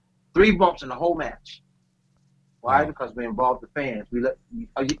 3 bumps in the whole match. Why? Wow. Because we involved the fans.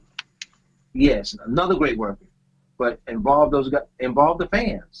 Yes, another great worker. But involve the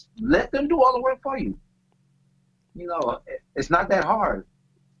fans. Let them do all the work for you. You know, it's not that hard.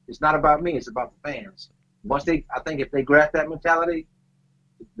 It's not about me. It's about the fans. I think if they grasp that mentality,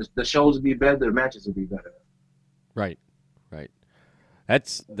 the shows will be better. The matches will be better. Right.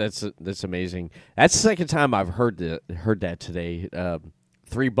 That's amazing. That's the second time I've heard that today.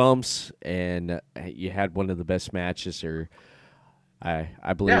 3 bumps, and you had one of the best matches. Or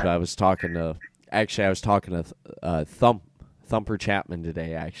I believe I was talking to Thumper Chapman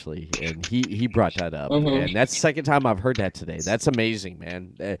today, actually, and he brought that up, and that's the second time I've heard that today. That's amazing,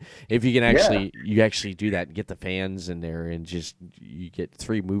 man. If you can you actually do that and get the fans in there, and just you get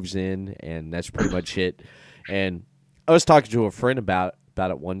 3 moves in, and that's pretty much it. And I was talking to a friend about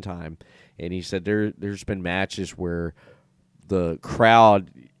it one time, and he said there's been matches where the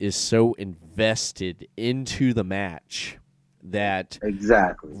crowd is so invested into the match that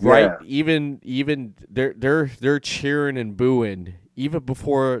even they're cheering and booing even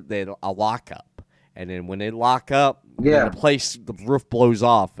before a lock up, and then when they lock up, the roof blows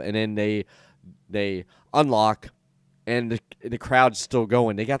off, and then they unlock, and the crowd's still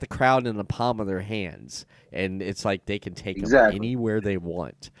going. They got the crowd in the palm of their hands, and it's like they can take them anywhere they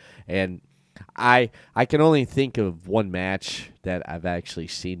want. And I can only think of one match that I've actually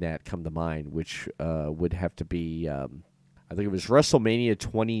seen that come to mind, which would have to be I think it was WrestleMania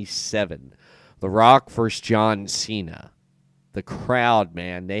 27, The Rock versus John Cena. The crowd,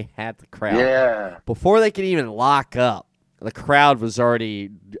 man, they had the crowd. Yeah. Before they could even lock up, the crowd was already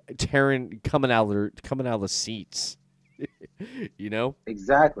coming out of the seats. You know?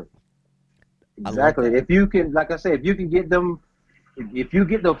 Exactly. If you can, like I said, if you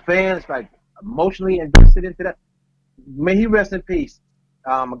get the fans like emotionally invested into that, may he rest in peace.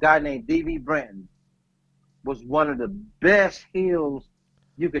 A guy named D.V. Brenton was one of the best heels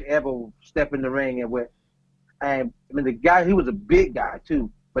you could ever step in the ring and with. And I mean, the guy, he was a big guy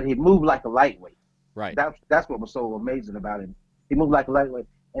too, but he moved like a lightweight. Right. That's what was so amazing about him. He moved like a lightweight,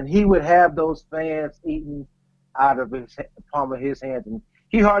 and he would have those fans eating out of his palm of his hands, and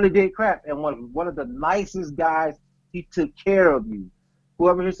he hardly did crap. And one of the nicest guys. He took care of you.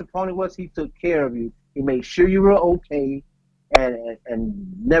 Whoever his opponent was, he took care of you. He made sure you were okay, and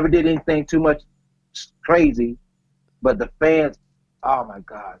never did anything too much crazy. But the fans, oh my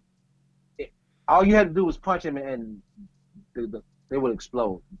God, all you had to do was punch him, and they would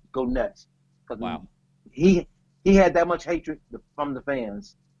explode, go nuts. Wow. He had that much hatred from the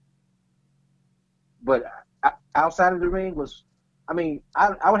fans. But outside of the ring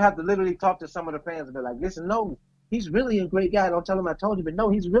I would have to literally talk to some of the fans and be like, listen, no, he's really a great guy. Don't tell him I told you, but no,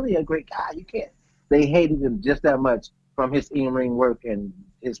 he's really a great guy. You can't. They hated him just that much from his in-ring work and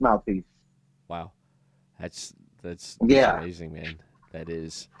his mouthpiece. Wow. That's amazing, man. That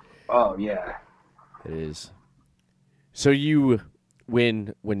is. Oh, yeah. It is. So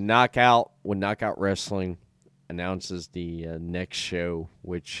when Knockout Wrestling announces the next show,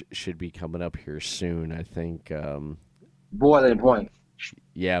 which should be coming up here soon, I think. Boiling Point.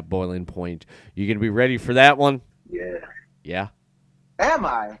 Yeah, Boiling Point. You gonna be ready for that one? Yeah. Yeah. Am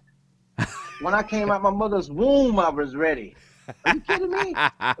I? When I came out my mother's womb, I was ready. Are you kidding me?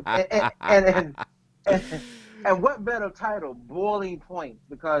 And what better title, Boiling Point?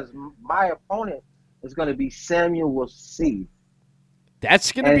 Because my opponent is going to be Samuel C.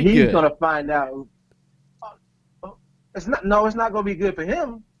 That's going to be good. And he's good. going to find out. It's not going to be good for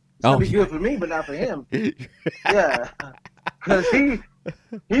him. It's going to be good for me, but not for him. Yeah. Because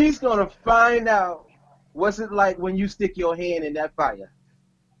he's going to find out what's it like when you stick your hand in that fire.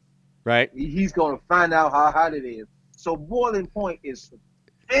 Right. He's going to find out how hot it is. So Boiling Point is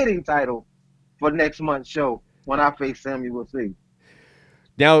a fitting title for next month's show when I face Samuel C.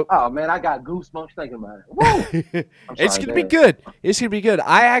 Now, oh man, I got goosebumps thinking about it. Woo! It's gonna be good. It's gonna be good.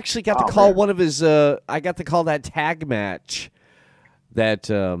 I actually got to call one of his. I got to call that tag match.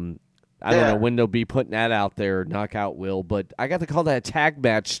 That I don't know when they'll be putting that out there. Knockout will, but I got to call that tag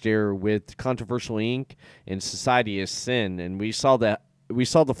match there with Controversial Inc. and Society of Sin, and we saw that we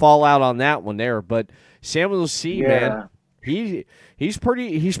saw the fallout on that one there. But Samuel C, man, he's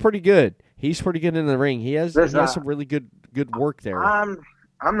pretty good. He's pretty good in the ring. He has some really good work there. I'm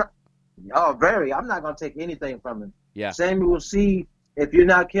not. Oh, very. I'm not gonna take anything from him. Yeah. Samuel C. If you're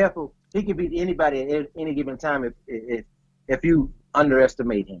not careful, he can beat anybody at any given time if you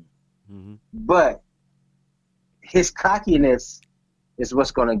underestimate him. Mm-hmm. But his cockiness is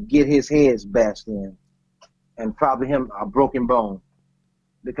what's gonna get his head bashed in, and probably him a broken bone.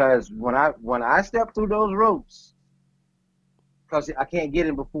 Because when I step through those ropes, because I can't get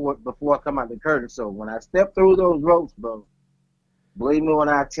him before I come out the curtain. So when I step through those ropes, bro, believe me when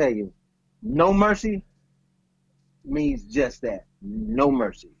I tell you, no mercy means just that. No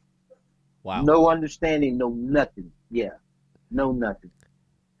mercy. Wow. No understanding, no nothing. Yeah. No nothing.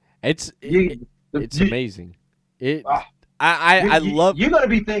 It's amazing. I love. You're gonna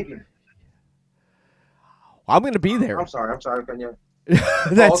be thinking. I'm gonna be there. I'm sorry, Kanye.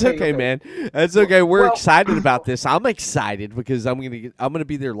 That's okay, man. That's okay. We're excited about this. I'm excited because I'm gonna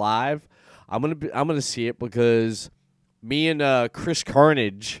be there live. I'm gonna see it because me and Chris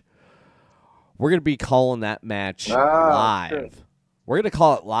Carnage, we're gonna be calling that match live. Sure. We're gonna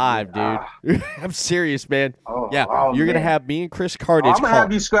call it live, dude. I'm serious, man. You're gonna have me and Chris Carnage. I'm gonna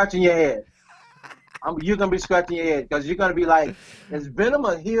have you scratching your head. You're gonna be scratching your head because you're gonna be like, is Venom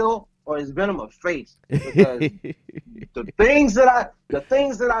a heel or is Venom a face? Because the things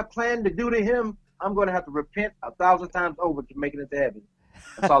that I plan to do to him, I'm gonna have to repent 1,000 times over to make it into heaven.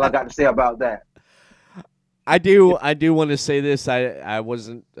 That's all I got to say about that. I do want to say this. I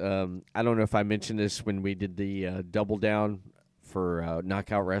wasn't. I don't know if I mentioned this when we did the double down for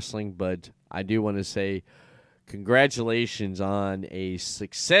Knockout Wrestling, but I do want to say congratulations on a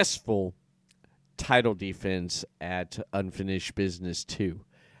successful title defense at Unfinished Business 2.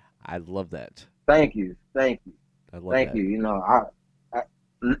 I love that. Thank you. I love Thank that. you. You know, I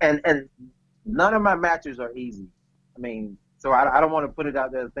and none of my matches are easy. I mean, so I don't want to put it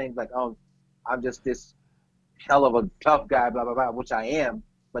out there things like, oh, I'm just this hell of a tough guy, blah blah blah, which I am.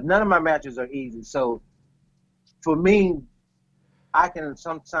 But none of my matches are easy. So for me, I can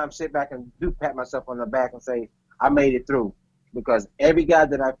sometimes sit back and pat myself on the back and say I made it through, because every guy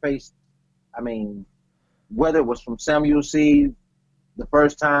that I faced, I mean, whether it was from Samuel C. the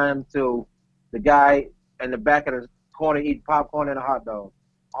first time to the guy in the back of the corner eating popcorn and a hot dog,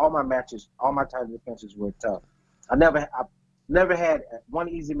 all my matches, all my title defenses were tough. I never had one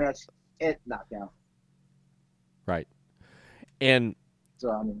easy match at knockout. Right. And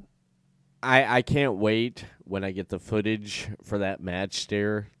so I mean, I can't wait when I get the footage for that match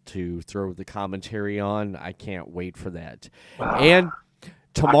there to throw the commentary on. I can't wait for that. And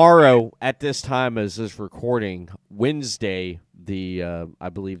tomorrow at this time as this recording, Wednesday, I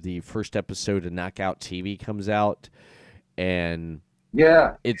believe the first episode of Knockout TV comes out, and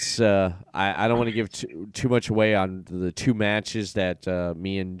it's I don't want to give too much away on the two matches that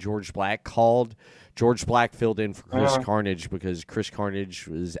me and George Black called. George Black filled in for Chris Carnage because Chris Carnage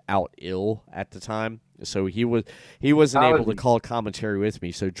was out ill at the time, so he wasn't able to call commentary with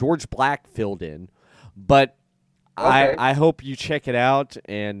me. So George Black filled in, but I hope you check it out,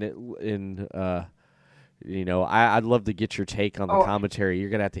 and you know, I'd love to get your take on the commentary. You're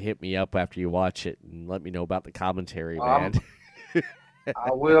gonna have to hit me up after you watch it and let me know about the commentary, man.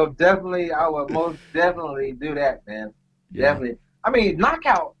 I will most definitely do that, man. Yeah. Definitely. I mean,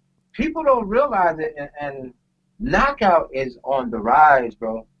 Knockout. People don't realize it, and Knockout is on the rise,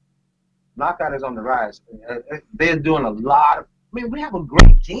 bro. Knockout is on the rise. They're doing a lot of. I mean, we have a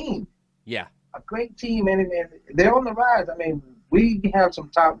great team. Yeah. A great team, and they're on the rise. I mean, we have some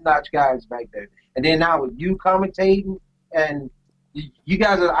top-notch guys back there. And then now with you commentating, and you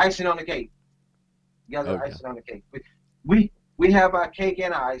guys are icing on the cake. You guys are icing on the cake. We have our cake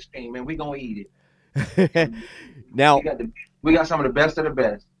and our ice cream, and we're going to eat it. Now, we got some of the best of the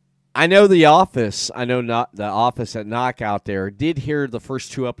best. I know The Office. I know not The Office at Knockout there. Did hear the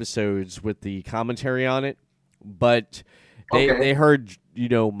first two episodes with the commentary on it, but they heard, you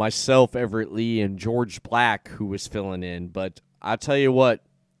know, myself, Everett Lee, and George Black, who was filling in. But I'll tell you what,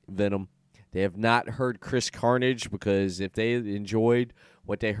 Venom, they have not heard Chris Carnage, because if they enjoyed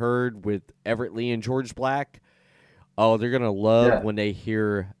what they heard with Everett Lee and George Black, they're going to love when they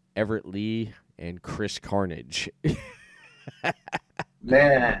hear Everett Lee and Chris Carnage.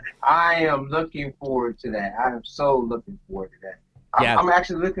 Man, I am looking forward to that. I am so looking forward to that. I'm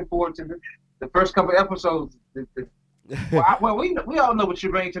actually looking forward to the first couple episodes. Well, we all know what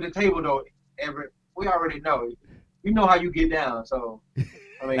you bring to the table, though, Everett. We already know. You know how you get down. So,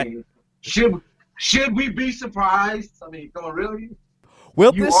 I mean, should we be surprised? I mean, come on, really?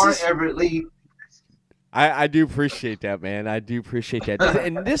 Well, you are Everett Lee. I do appreciate that, man. I do appreciate that.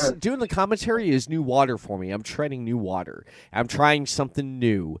 And this doing the commentary is new water for me. I'm treading new water. I'm trying something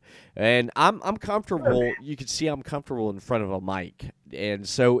new, and I'm comfortable. You can see I'm comfortable in front of a mic, and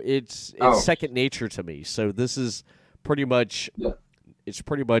so it's second nature to me. So this is pretty much it's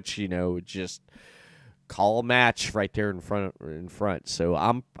pretty much just call a match right there in front. So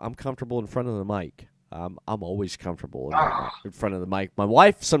I'm comfortable in front of the mic. I'm always comfortable in front of the mic. My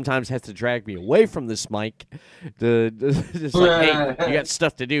wife sometimes has to drag me away from this mic. It's like, hey, you got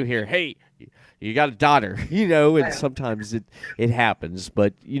stuff to do here. Hey, you got a daughter, and sometimes it happens.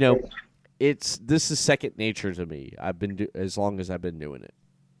 But this is second nature to me. I've been as long as I've been doing it.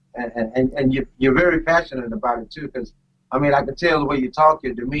 And you're very passionate about it too, because I mean I can tell the way you talk,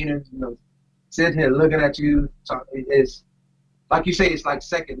 your demeanor, sitting here looking at you, it's like you say, it's like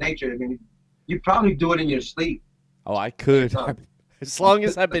second nature. I mean, you probably do it in your sleep. Oh, I could. As long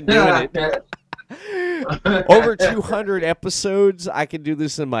as I've been doing it. Over 200 episodes, I can do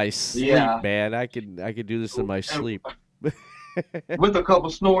this in my sleep, man. I can do this in my sleep. With a couple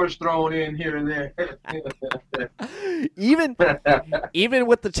snores thrown in here and there. even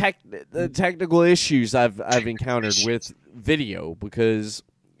with the technical issues I've encountered with video, because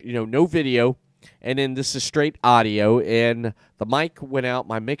no video. And then this is straight audio, and the mic went out,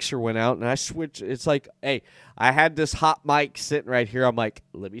 my mixer went out, and I switched. It's like, hey, I had this hot mic sitting right here. I'm like,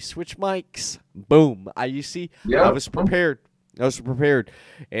 let me switch mics. Boom. I was prepared.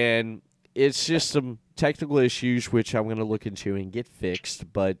 And it's just some technical issues, which I'm going to look into and get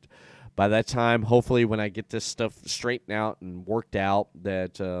fixed. But by that time, hopefully when I get this stuff straightened out and worked out,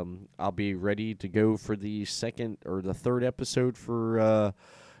 that I'll be ready to go for the second or the third episode for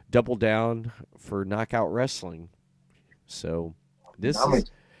Double Down for Knockout Wrestling. So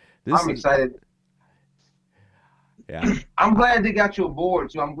I'm excited. Yeah. I'm glad they got you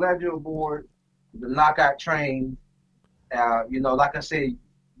aboard. So I'm glad you're aboard the Knockout train. Like I said,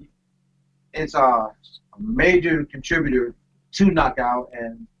 it's a major contributor to Knockout,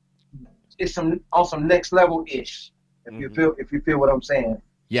 and it's on some next level ish. If you feel what I'm saying.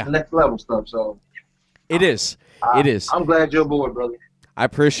 Yeah. Next level stuff. So it is. I'm glad you're aboard, brother. I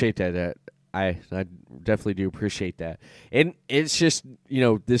appreciate that. I definitely do appreciate that. And it's just,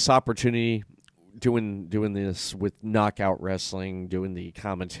 this opportunity doing this with Knockout Wrestling, doing the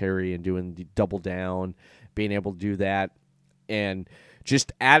commentary and doing the Double Down, being able to do that, and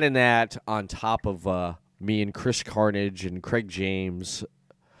just adding that on top of me and Chris Carnage and Craig James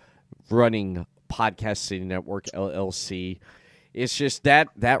running Podcast City Network, LLC. It's just that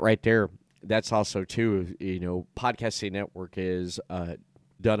right there. That's also, too, Podcast City Network is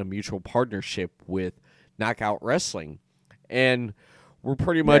done a mutual partnership with Knockout Wrestling. And we're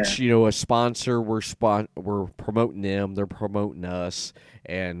pretty much, a sponsor. We're promoting them. They're promoting us.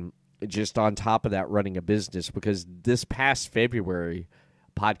 And just on top of that, running a business. Because this past February,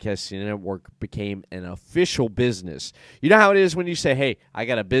 Podcast City Network became an official business. You know how it is when you say, hey, I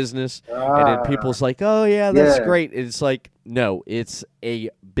got a business, and then people's like, oh, yeah, that's great. It's like, no, it's a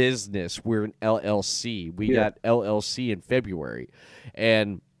business. We're an LLC. We got LLC in February.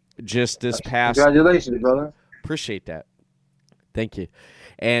 And just this past... Congratulations, brother. Appreciate that. Thank you.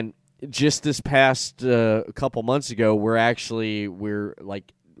 And just this past couple months ago, we're a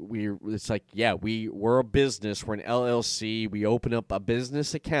business. We're an LLC. We open up a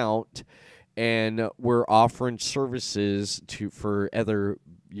business account, and we're offering services for other,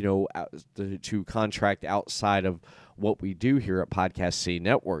 to contract outside of what we do here at Podcast City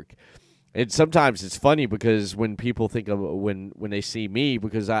Network. And sometimes it's funny because when people think of when they see me,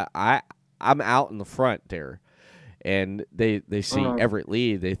 because I'm out in the front there, and they see Everett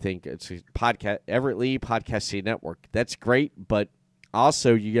Lee, they think it's a podcast, Everett Lee Podcast City Network. That's great, but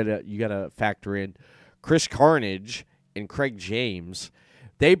also, you gotta factor in Chris Carnage and Craig James.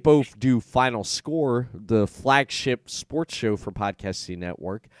 They both do Final Score, the flagship sports show for Podcast City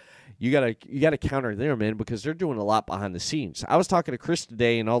Network. You gotta counter them in, because they're doing a lot behind the scenes. I was talking to Chris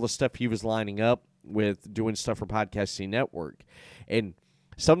today and all the stuff he was lining up with doing stuff for Podcast City Network, and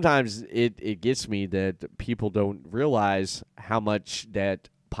sometimes it gets me that people don't realize how much that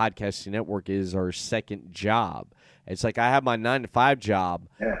Podcast City Network is our second job. It's like I have my 9-to-5 job.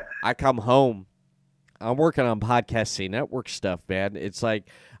 Yeah. I come home. I'm working on Podcast City Network stuff, man. It's like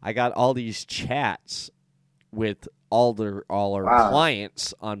I got all these chats with all our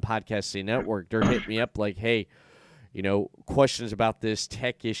clients on Podcast City Network. They're hitting me up like, hey, questions about this,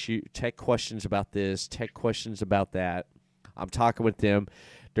 tech questions about this, tech questions about that. I'm talking with them.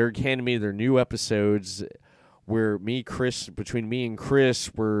 They're handing me their new episodes. where between me and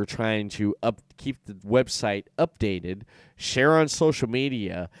Chris, we're trying to keep the website updated, share on social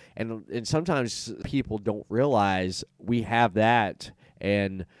media, and sometimes people don't realize we have that,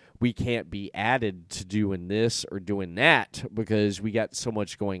 and we can't be added to doing this or doing that because we got so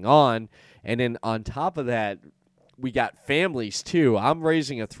much going on. And then on top of that, we got families too. I'm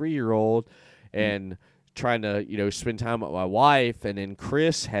raising a 3-year-old and trying to, spend time with my wife. And then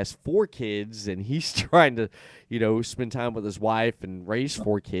Chris has 4 kids and he's trying to, spend time with his wife and raise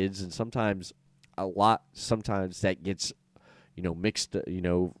 4 kids. And sometimes that gets, mixed,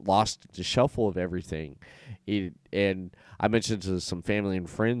 lost the shuffle of everything. And I mentioned to some family and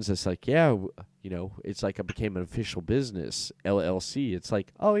friends, it's like, yeah, it's like I became an official business, LLC. It's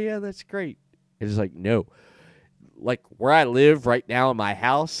like, oh, yeah, that's great. It's like, no. Like where I live right now in my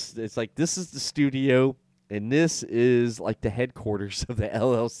house, it's like this is the studio, and this is like the headquarters of the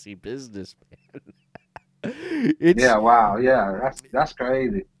LLC business, man. Yeah, wow, yeah, that's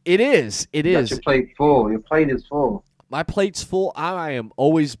crazy. It is. It is. Your plate full. Your plate is full. My plate's full. I am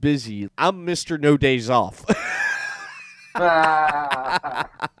always busy. I'm Mr. No Days Off. I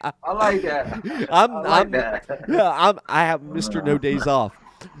like that. That. Yeah, I have Mr. No Days Off.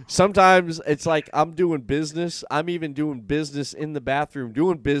 Sometimes it's like I'm doing business. I'm even doing business in the bathroom,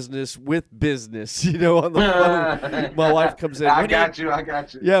 doing business with business, on the phone. My wife comes in. I got you.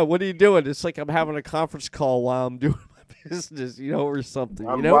 Yeah, what are you doing? It's like I'm having a conference call while I'm doing my business, or something.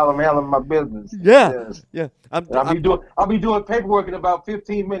 While I'm handling my business. Yeah, yes. Yeah. I'll be doing paperwork in about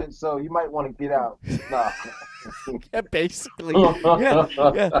 15 minutes, so you might want to get out. Nah. Yeah, basically. Yeah.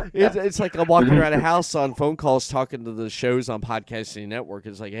 It's like I'm walking around a house on phone calls talking to the shows on Podcasting Network.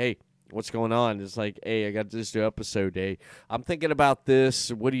 It's like, hey, what's going on? It's like, hey, I got this new episode. Hey, I'm thinking about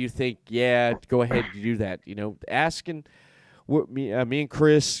this. What do you think? Yeah, go ahead and do that. Asking. Me and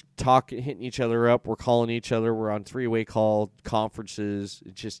Chris hitting each other up. We're calling each other. We're on 3-way call conferences.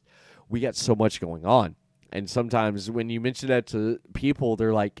 It's just we got so much going on. And sometimes when you mention that to people,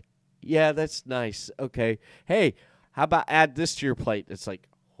 they're like, yeah, that's nice. Okay. Hey, how about add this to your plate? It's like,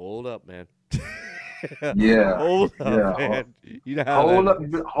 hold up, man. Yeah. Hold up, man.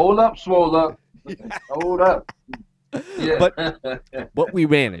 Hold up, swole up. Yeah. Hold up. Yeah. But we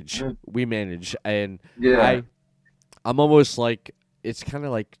manage. And yeah. I'm almost like, it's kind of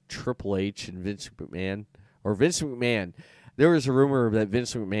like Triple H and Vince McMahon. Or Vince McMahon. There was a rumor that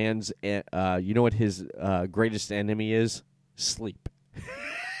Vince McMahon's, you know what his greatest enemy is? Sleep.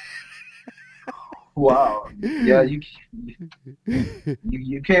 Wow. Yeah, you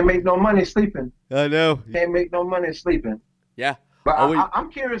can't make no money sleeping. I know. You can't make no money sleeping. Yeah. But I'm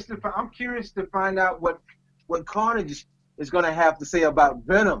curious to find out what Carnage is going to have to say about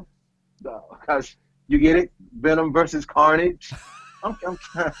Venom, because you get it, Venom versus Carnage.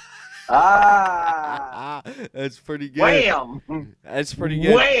 That's pretty good. Wham! That's pretty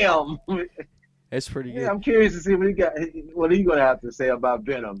good. Wham! That's pretty good. Yeah, I'm curious to see what he's going to have to say about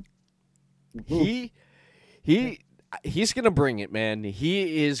Venom. He's gonna bring it, man.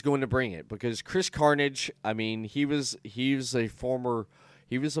 He is going to bring it because Chris Carnage. I mean, he was a former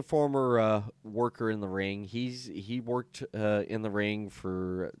worker in the ring. He worked in the ring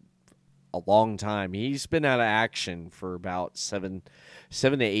for a long time. He's been out of action for about 7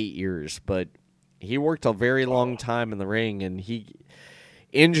 to 8 years, but he worked a very long time in the ring, and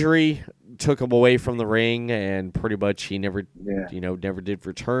injury took him away from the ring, and pretty much he never did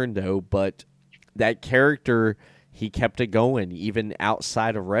return though. But that character, he kept it going even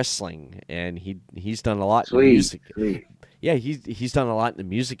outside of wrestling, and he's done a lot in the music. Yeah, he's done a lot in the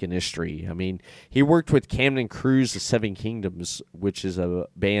music industry. I mean, he worked with Camden Cruz, the Seven Kingdoms, which is a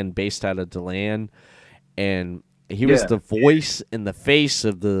band based out of DeLand, and he was the voice and the face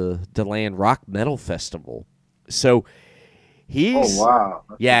of the DeLand Rock Metal Festival. So he's gonna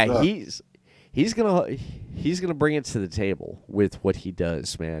bring it to the table with what he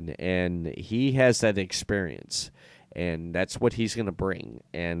does, man, and he has that experience, and that's what he's gonna bring.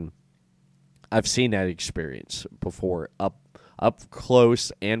 And I've seen that experience before, up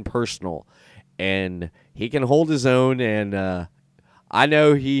close and personal, and he can hold his own. And I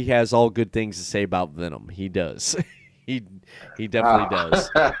know he has all good things to say about Venom. He does. he definitely does.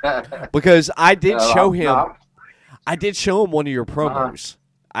 Because I did show him one of your promos.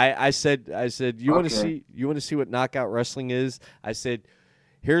 I said you want to see what Knockout Wrestling is? I said,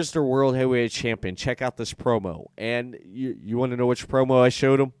 here's the World Heavyweight Champion. Check out this promo. And you want to know which promo I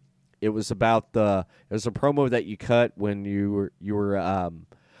showed him? It was about a promo that you cut when you were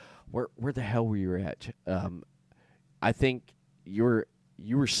where the hell were you at? I think you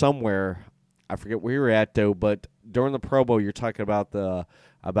were somewhere. I forget where you were at though, but during the promo you're talking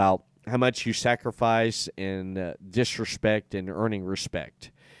about you sacrifice and disrespect and earning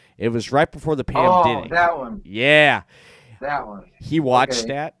respect. It was right before the pandemic. Oh, that one. Yeah. That one. He watched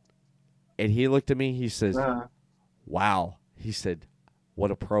that, and he looked at me. He says, wow. He said,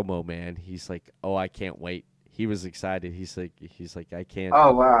 what a promo, man. He's like, oh, I can't wait. He was excited. He's like, I can't.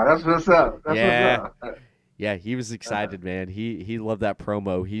 Oh, wow. That's what's up. Yeah. What's up. Yeah, he was excited, man. He loved that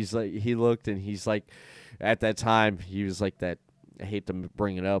promo. He's like, he looked, and he's like, at that time, he was like that. I hate to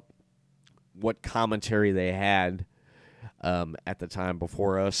bring it up, what commentary they had at the time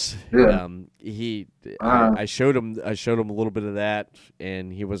before us. Yeah. I showed him a little bit of that,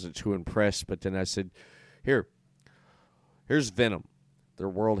 and he wasn't too impressed. But then I said, here's Venom, their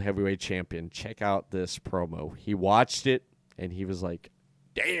world heavyweight champion. Check out this promo. He watched it, and he was like,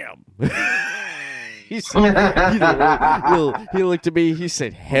 damn. He said, he looked at me. He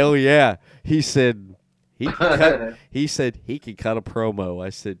said, hell yeah. He said he could cut a promo. I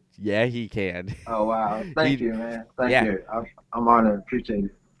said, yeah, he can. Oh, wow. Thank you, man. Thank you. I'm honored. Appreciate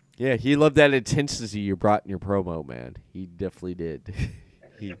it. Yeah, he loved that intensity you brought in your promo, man. He definitely did.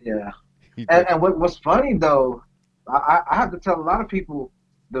 And what's funny, though, I have to tell a lot of people,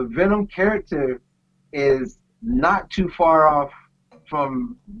 the Venom character is not too far off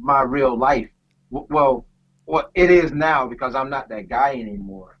from my real life. Well, it is now because I'm not that guy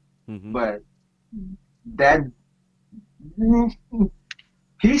anymore. Mm-hmm. But that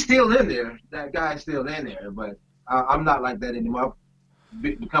he's still in there. That guy's still in there. But I'm not like that anymore.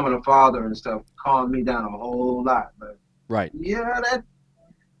 Becoming a father and stuff calmed me down a whole lot. But right. Yeah,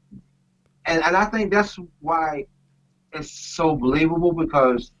 and I think that's why it's so believable,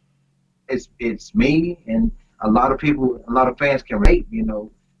 because it's me, and a lot of people, a lot of fans can relate. You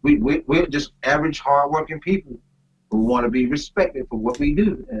know, we're just average, hardworking people who want to be respected for what we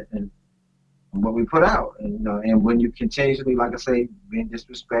do and what we put out. And, you know, and when you continuously, like I say, being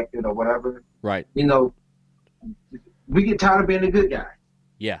disrespected or whatever, right? You know, we get tired of being a good guy.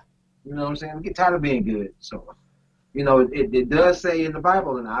 Yeah. You know what I'm saying? We get tired of being good. So, you know, it does say in the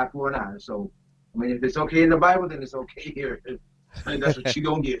Bible, an eye for an eye. So, I mean, if it's okay in the Bible, then it's okay here. And that's what you're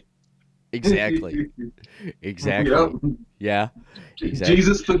going to get. Exactly. Exactly. Yep. Yeah. Exactly.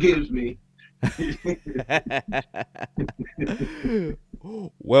 Jesus forgives me.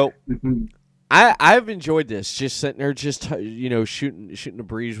 Well, I've enjoyed this, just sitting there, just shooting a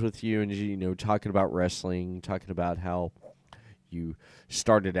breeze with you, and talking about wrestling, talking about how you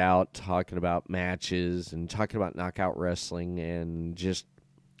started out, talking about matches, and talking about knockout wrestling, and just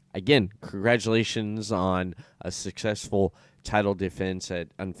again, congratulations on a successful title defense at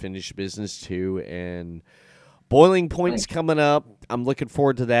Unfinished Business 2, and Boiling Point's coming up. I'm looking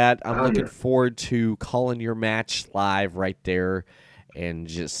forward to that. I'm looking forward to calling your match live right there and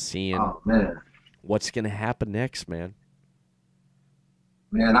just seeing what's going to happen next, man.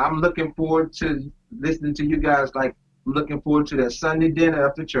 Man, I'm looking forward to listening to you guys. Like, I'm looking forward to that Sunday dinner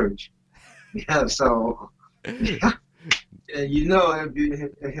after church. Yeah, so, you know,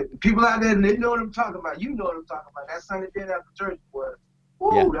 if people out there, they know what I'm talking about. You know what I'm talking about. That Sunday dinner after church, boy.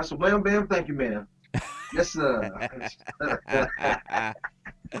 Woo, that's a wham, bam, thank you, man. Yes, sir.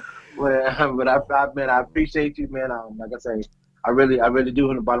 Well, but I appreciate you, man. Like I say, I really do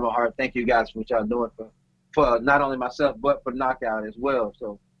from the bottom of my heart. Thank you guys for what y'all doing for not only myself, but for Knockout as well.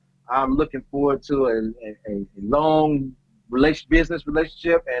 So I'm looking forward to a long business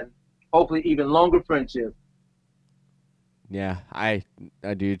relationship, and hopefully even longer friendship. Yeah, I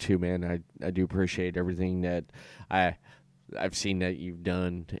do too, man. I do appreciate everything that I've seen that you've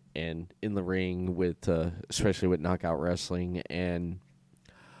done and in the ring with, especially with Knockout Wrestling and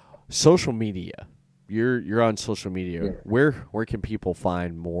social media. You're on social media. Yeah. Where can people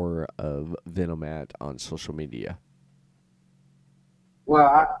find more of Venom on social media?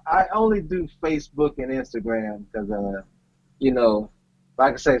 Well, I only do Facebook and Instagram because,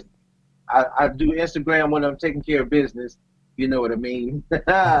 like I said, I do Instagram when I'm taking care of business. You know what I mean?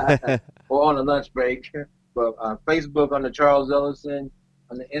 Or on a lunch break. But Facebook on the Charles Ellison,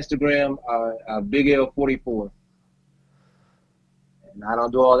 on the Instagram, Big L44. And I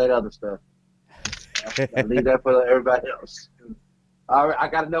don't do all that other stuff. I leave that for everybody else. I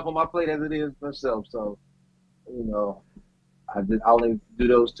got enough on my plate as it is myself, so I only do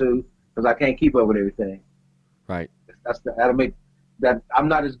those two because I can't keep up with everything. Right. That'll make that I'm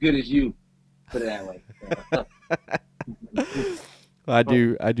not as good as you. Put it that way. I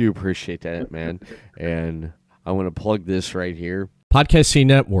do appreciate that, man. And I want to plug this right here. Podcasting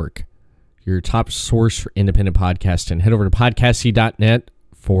Network, your top source for independent podcasting. Head over to podcasting.net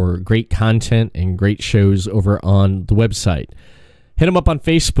for great content and great shows over on the website. Hit them up on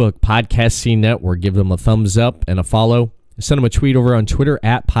Facebook, Podcasting Network. Give them a thumbs up and a follow. Send them a tweet over on Twitter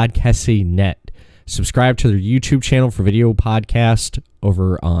at PodcastCityNet. Subscribe to their YouTube channel for video podcast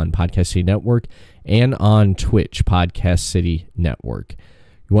over on Podcast City Network and on Twitch, Podcast City Network.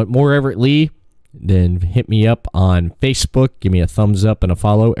 You want more Everett Lee? Then hit me up on Facebook. Give me a thumbs up and a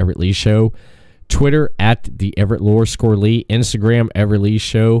follow, Everett Lee Show. Twitter at TheEverettLeeShow. Instagram, Everett Lee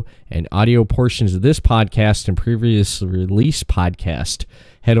Show. And audio portions of this podcast and previously released podcast,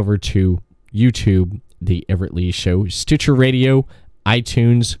 head over to YouTube, The Everett Lee Show, Stitcher Radio,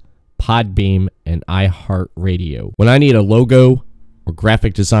 iTunes, Podbean, and iHeartRadio. When I need a logo or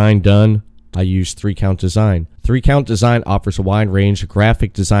graphic design done, I use 3 Count Design. 3 Count Design offers a wide range of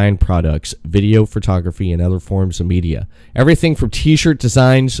graphic design products, video, photography, and other forms of media. Everything from t-shirt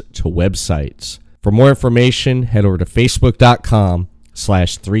designs to websites. For more information, head over to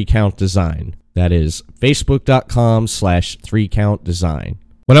facebook.com/3countdesign. That is facebook.com/3countdesign.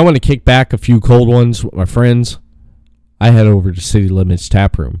 When I want to kick back a few cold ones with my friends, I head over to City Limits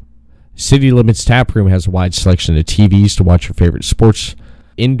Tap Room. City Limits Tap Room has a wide selection of TVs to watch your favorite sports,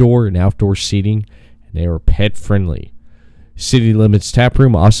 indoor and outdoor seating, and they are pet friendly. City Limits Tap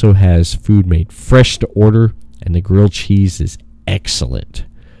Room also has food made fresh to order, and the grilled cheese is excellent.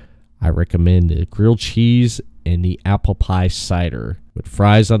 I recommend the grilled cheese and the apple pie cider with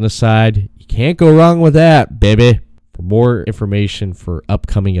fries on the side. You can't go wrong with that, baby. For more information for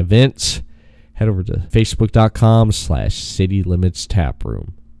upcoming events, head over to facebook.com/City Limits Tap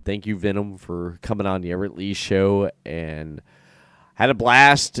Room. Thank you, Venom, for coming on the Everett Lee Show, and had a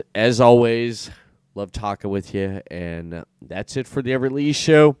blast, as always. Love talking with you, and that's it for the Everett Lee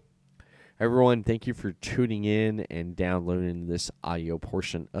Show. Everyone, thank you for tuning in and downloading this audio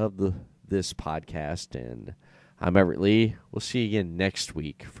portion of this podcast, and I'm Everett Lee. We'll see you again next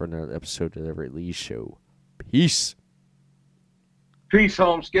week for another episode of the Everett Lee Show. Peace. Peace,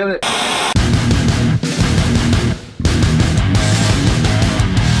 home skillet.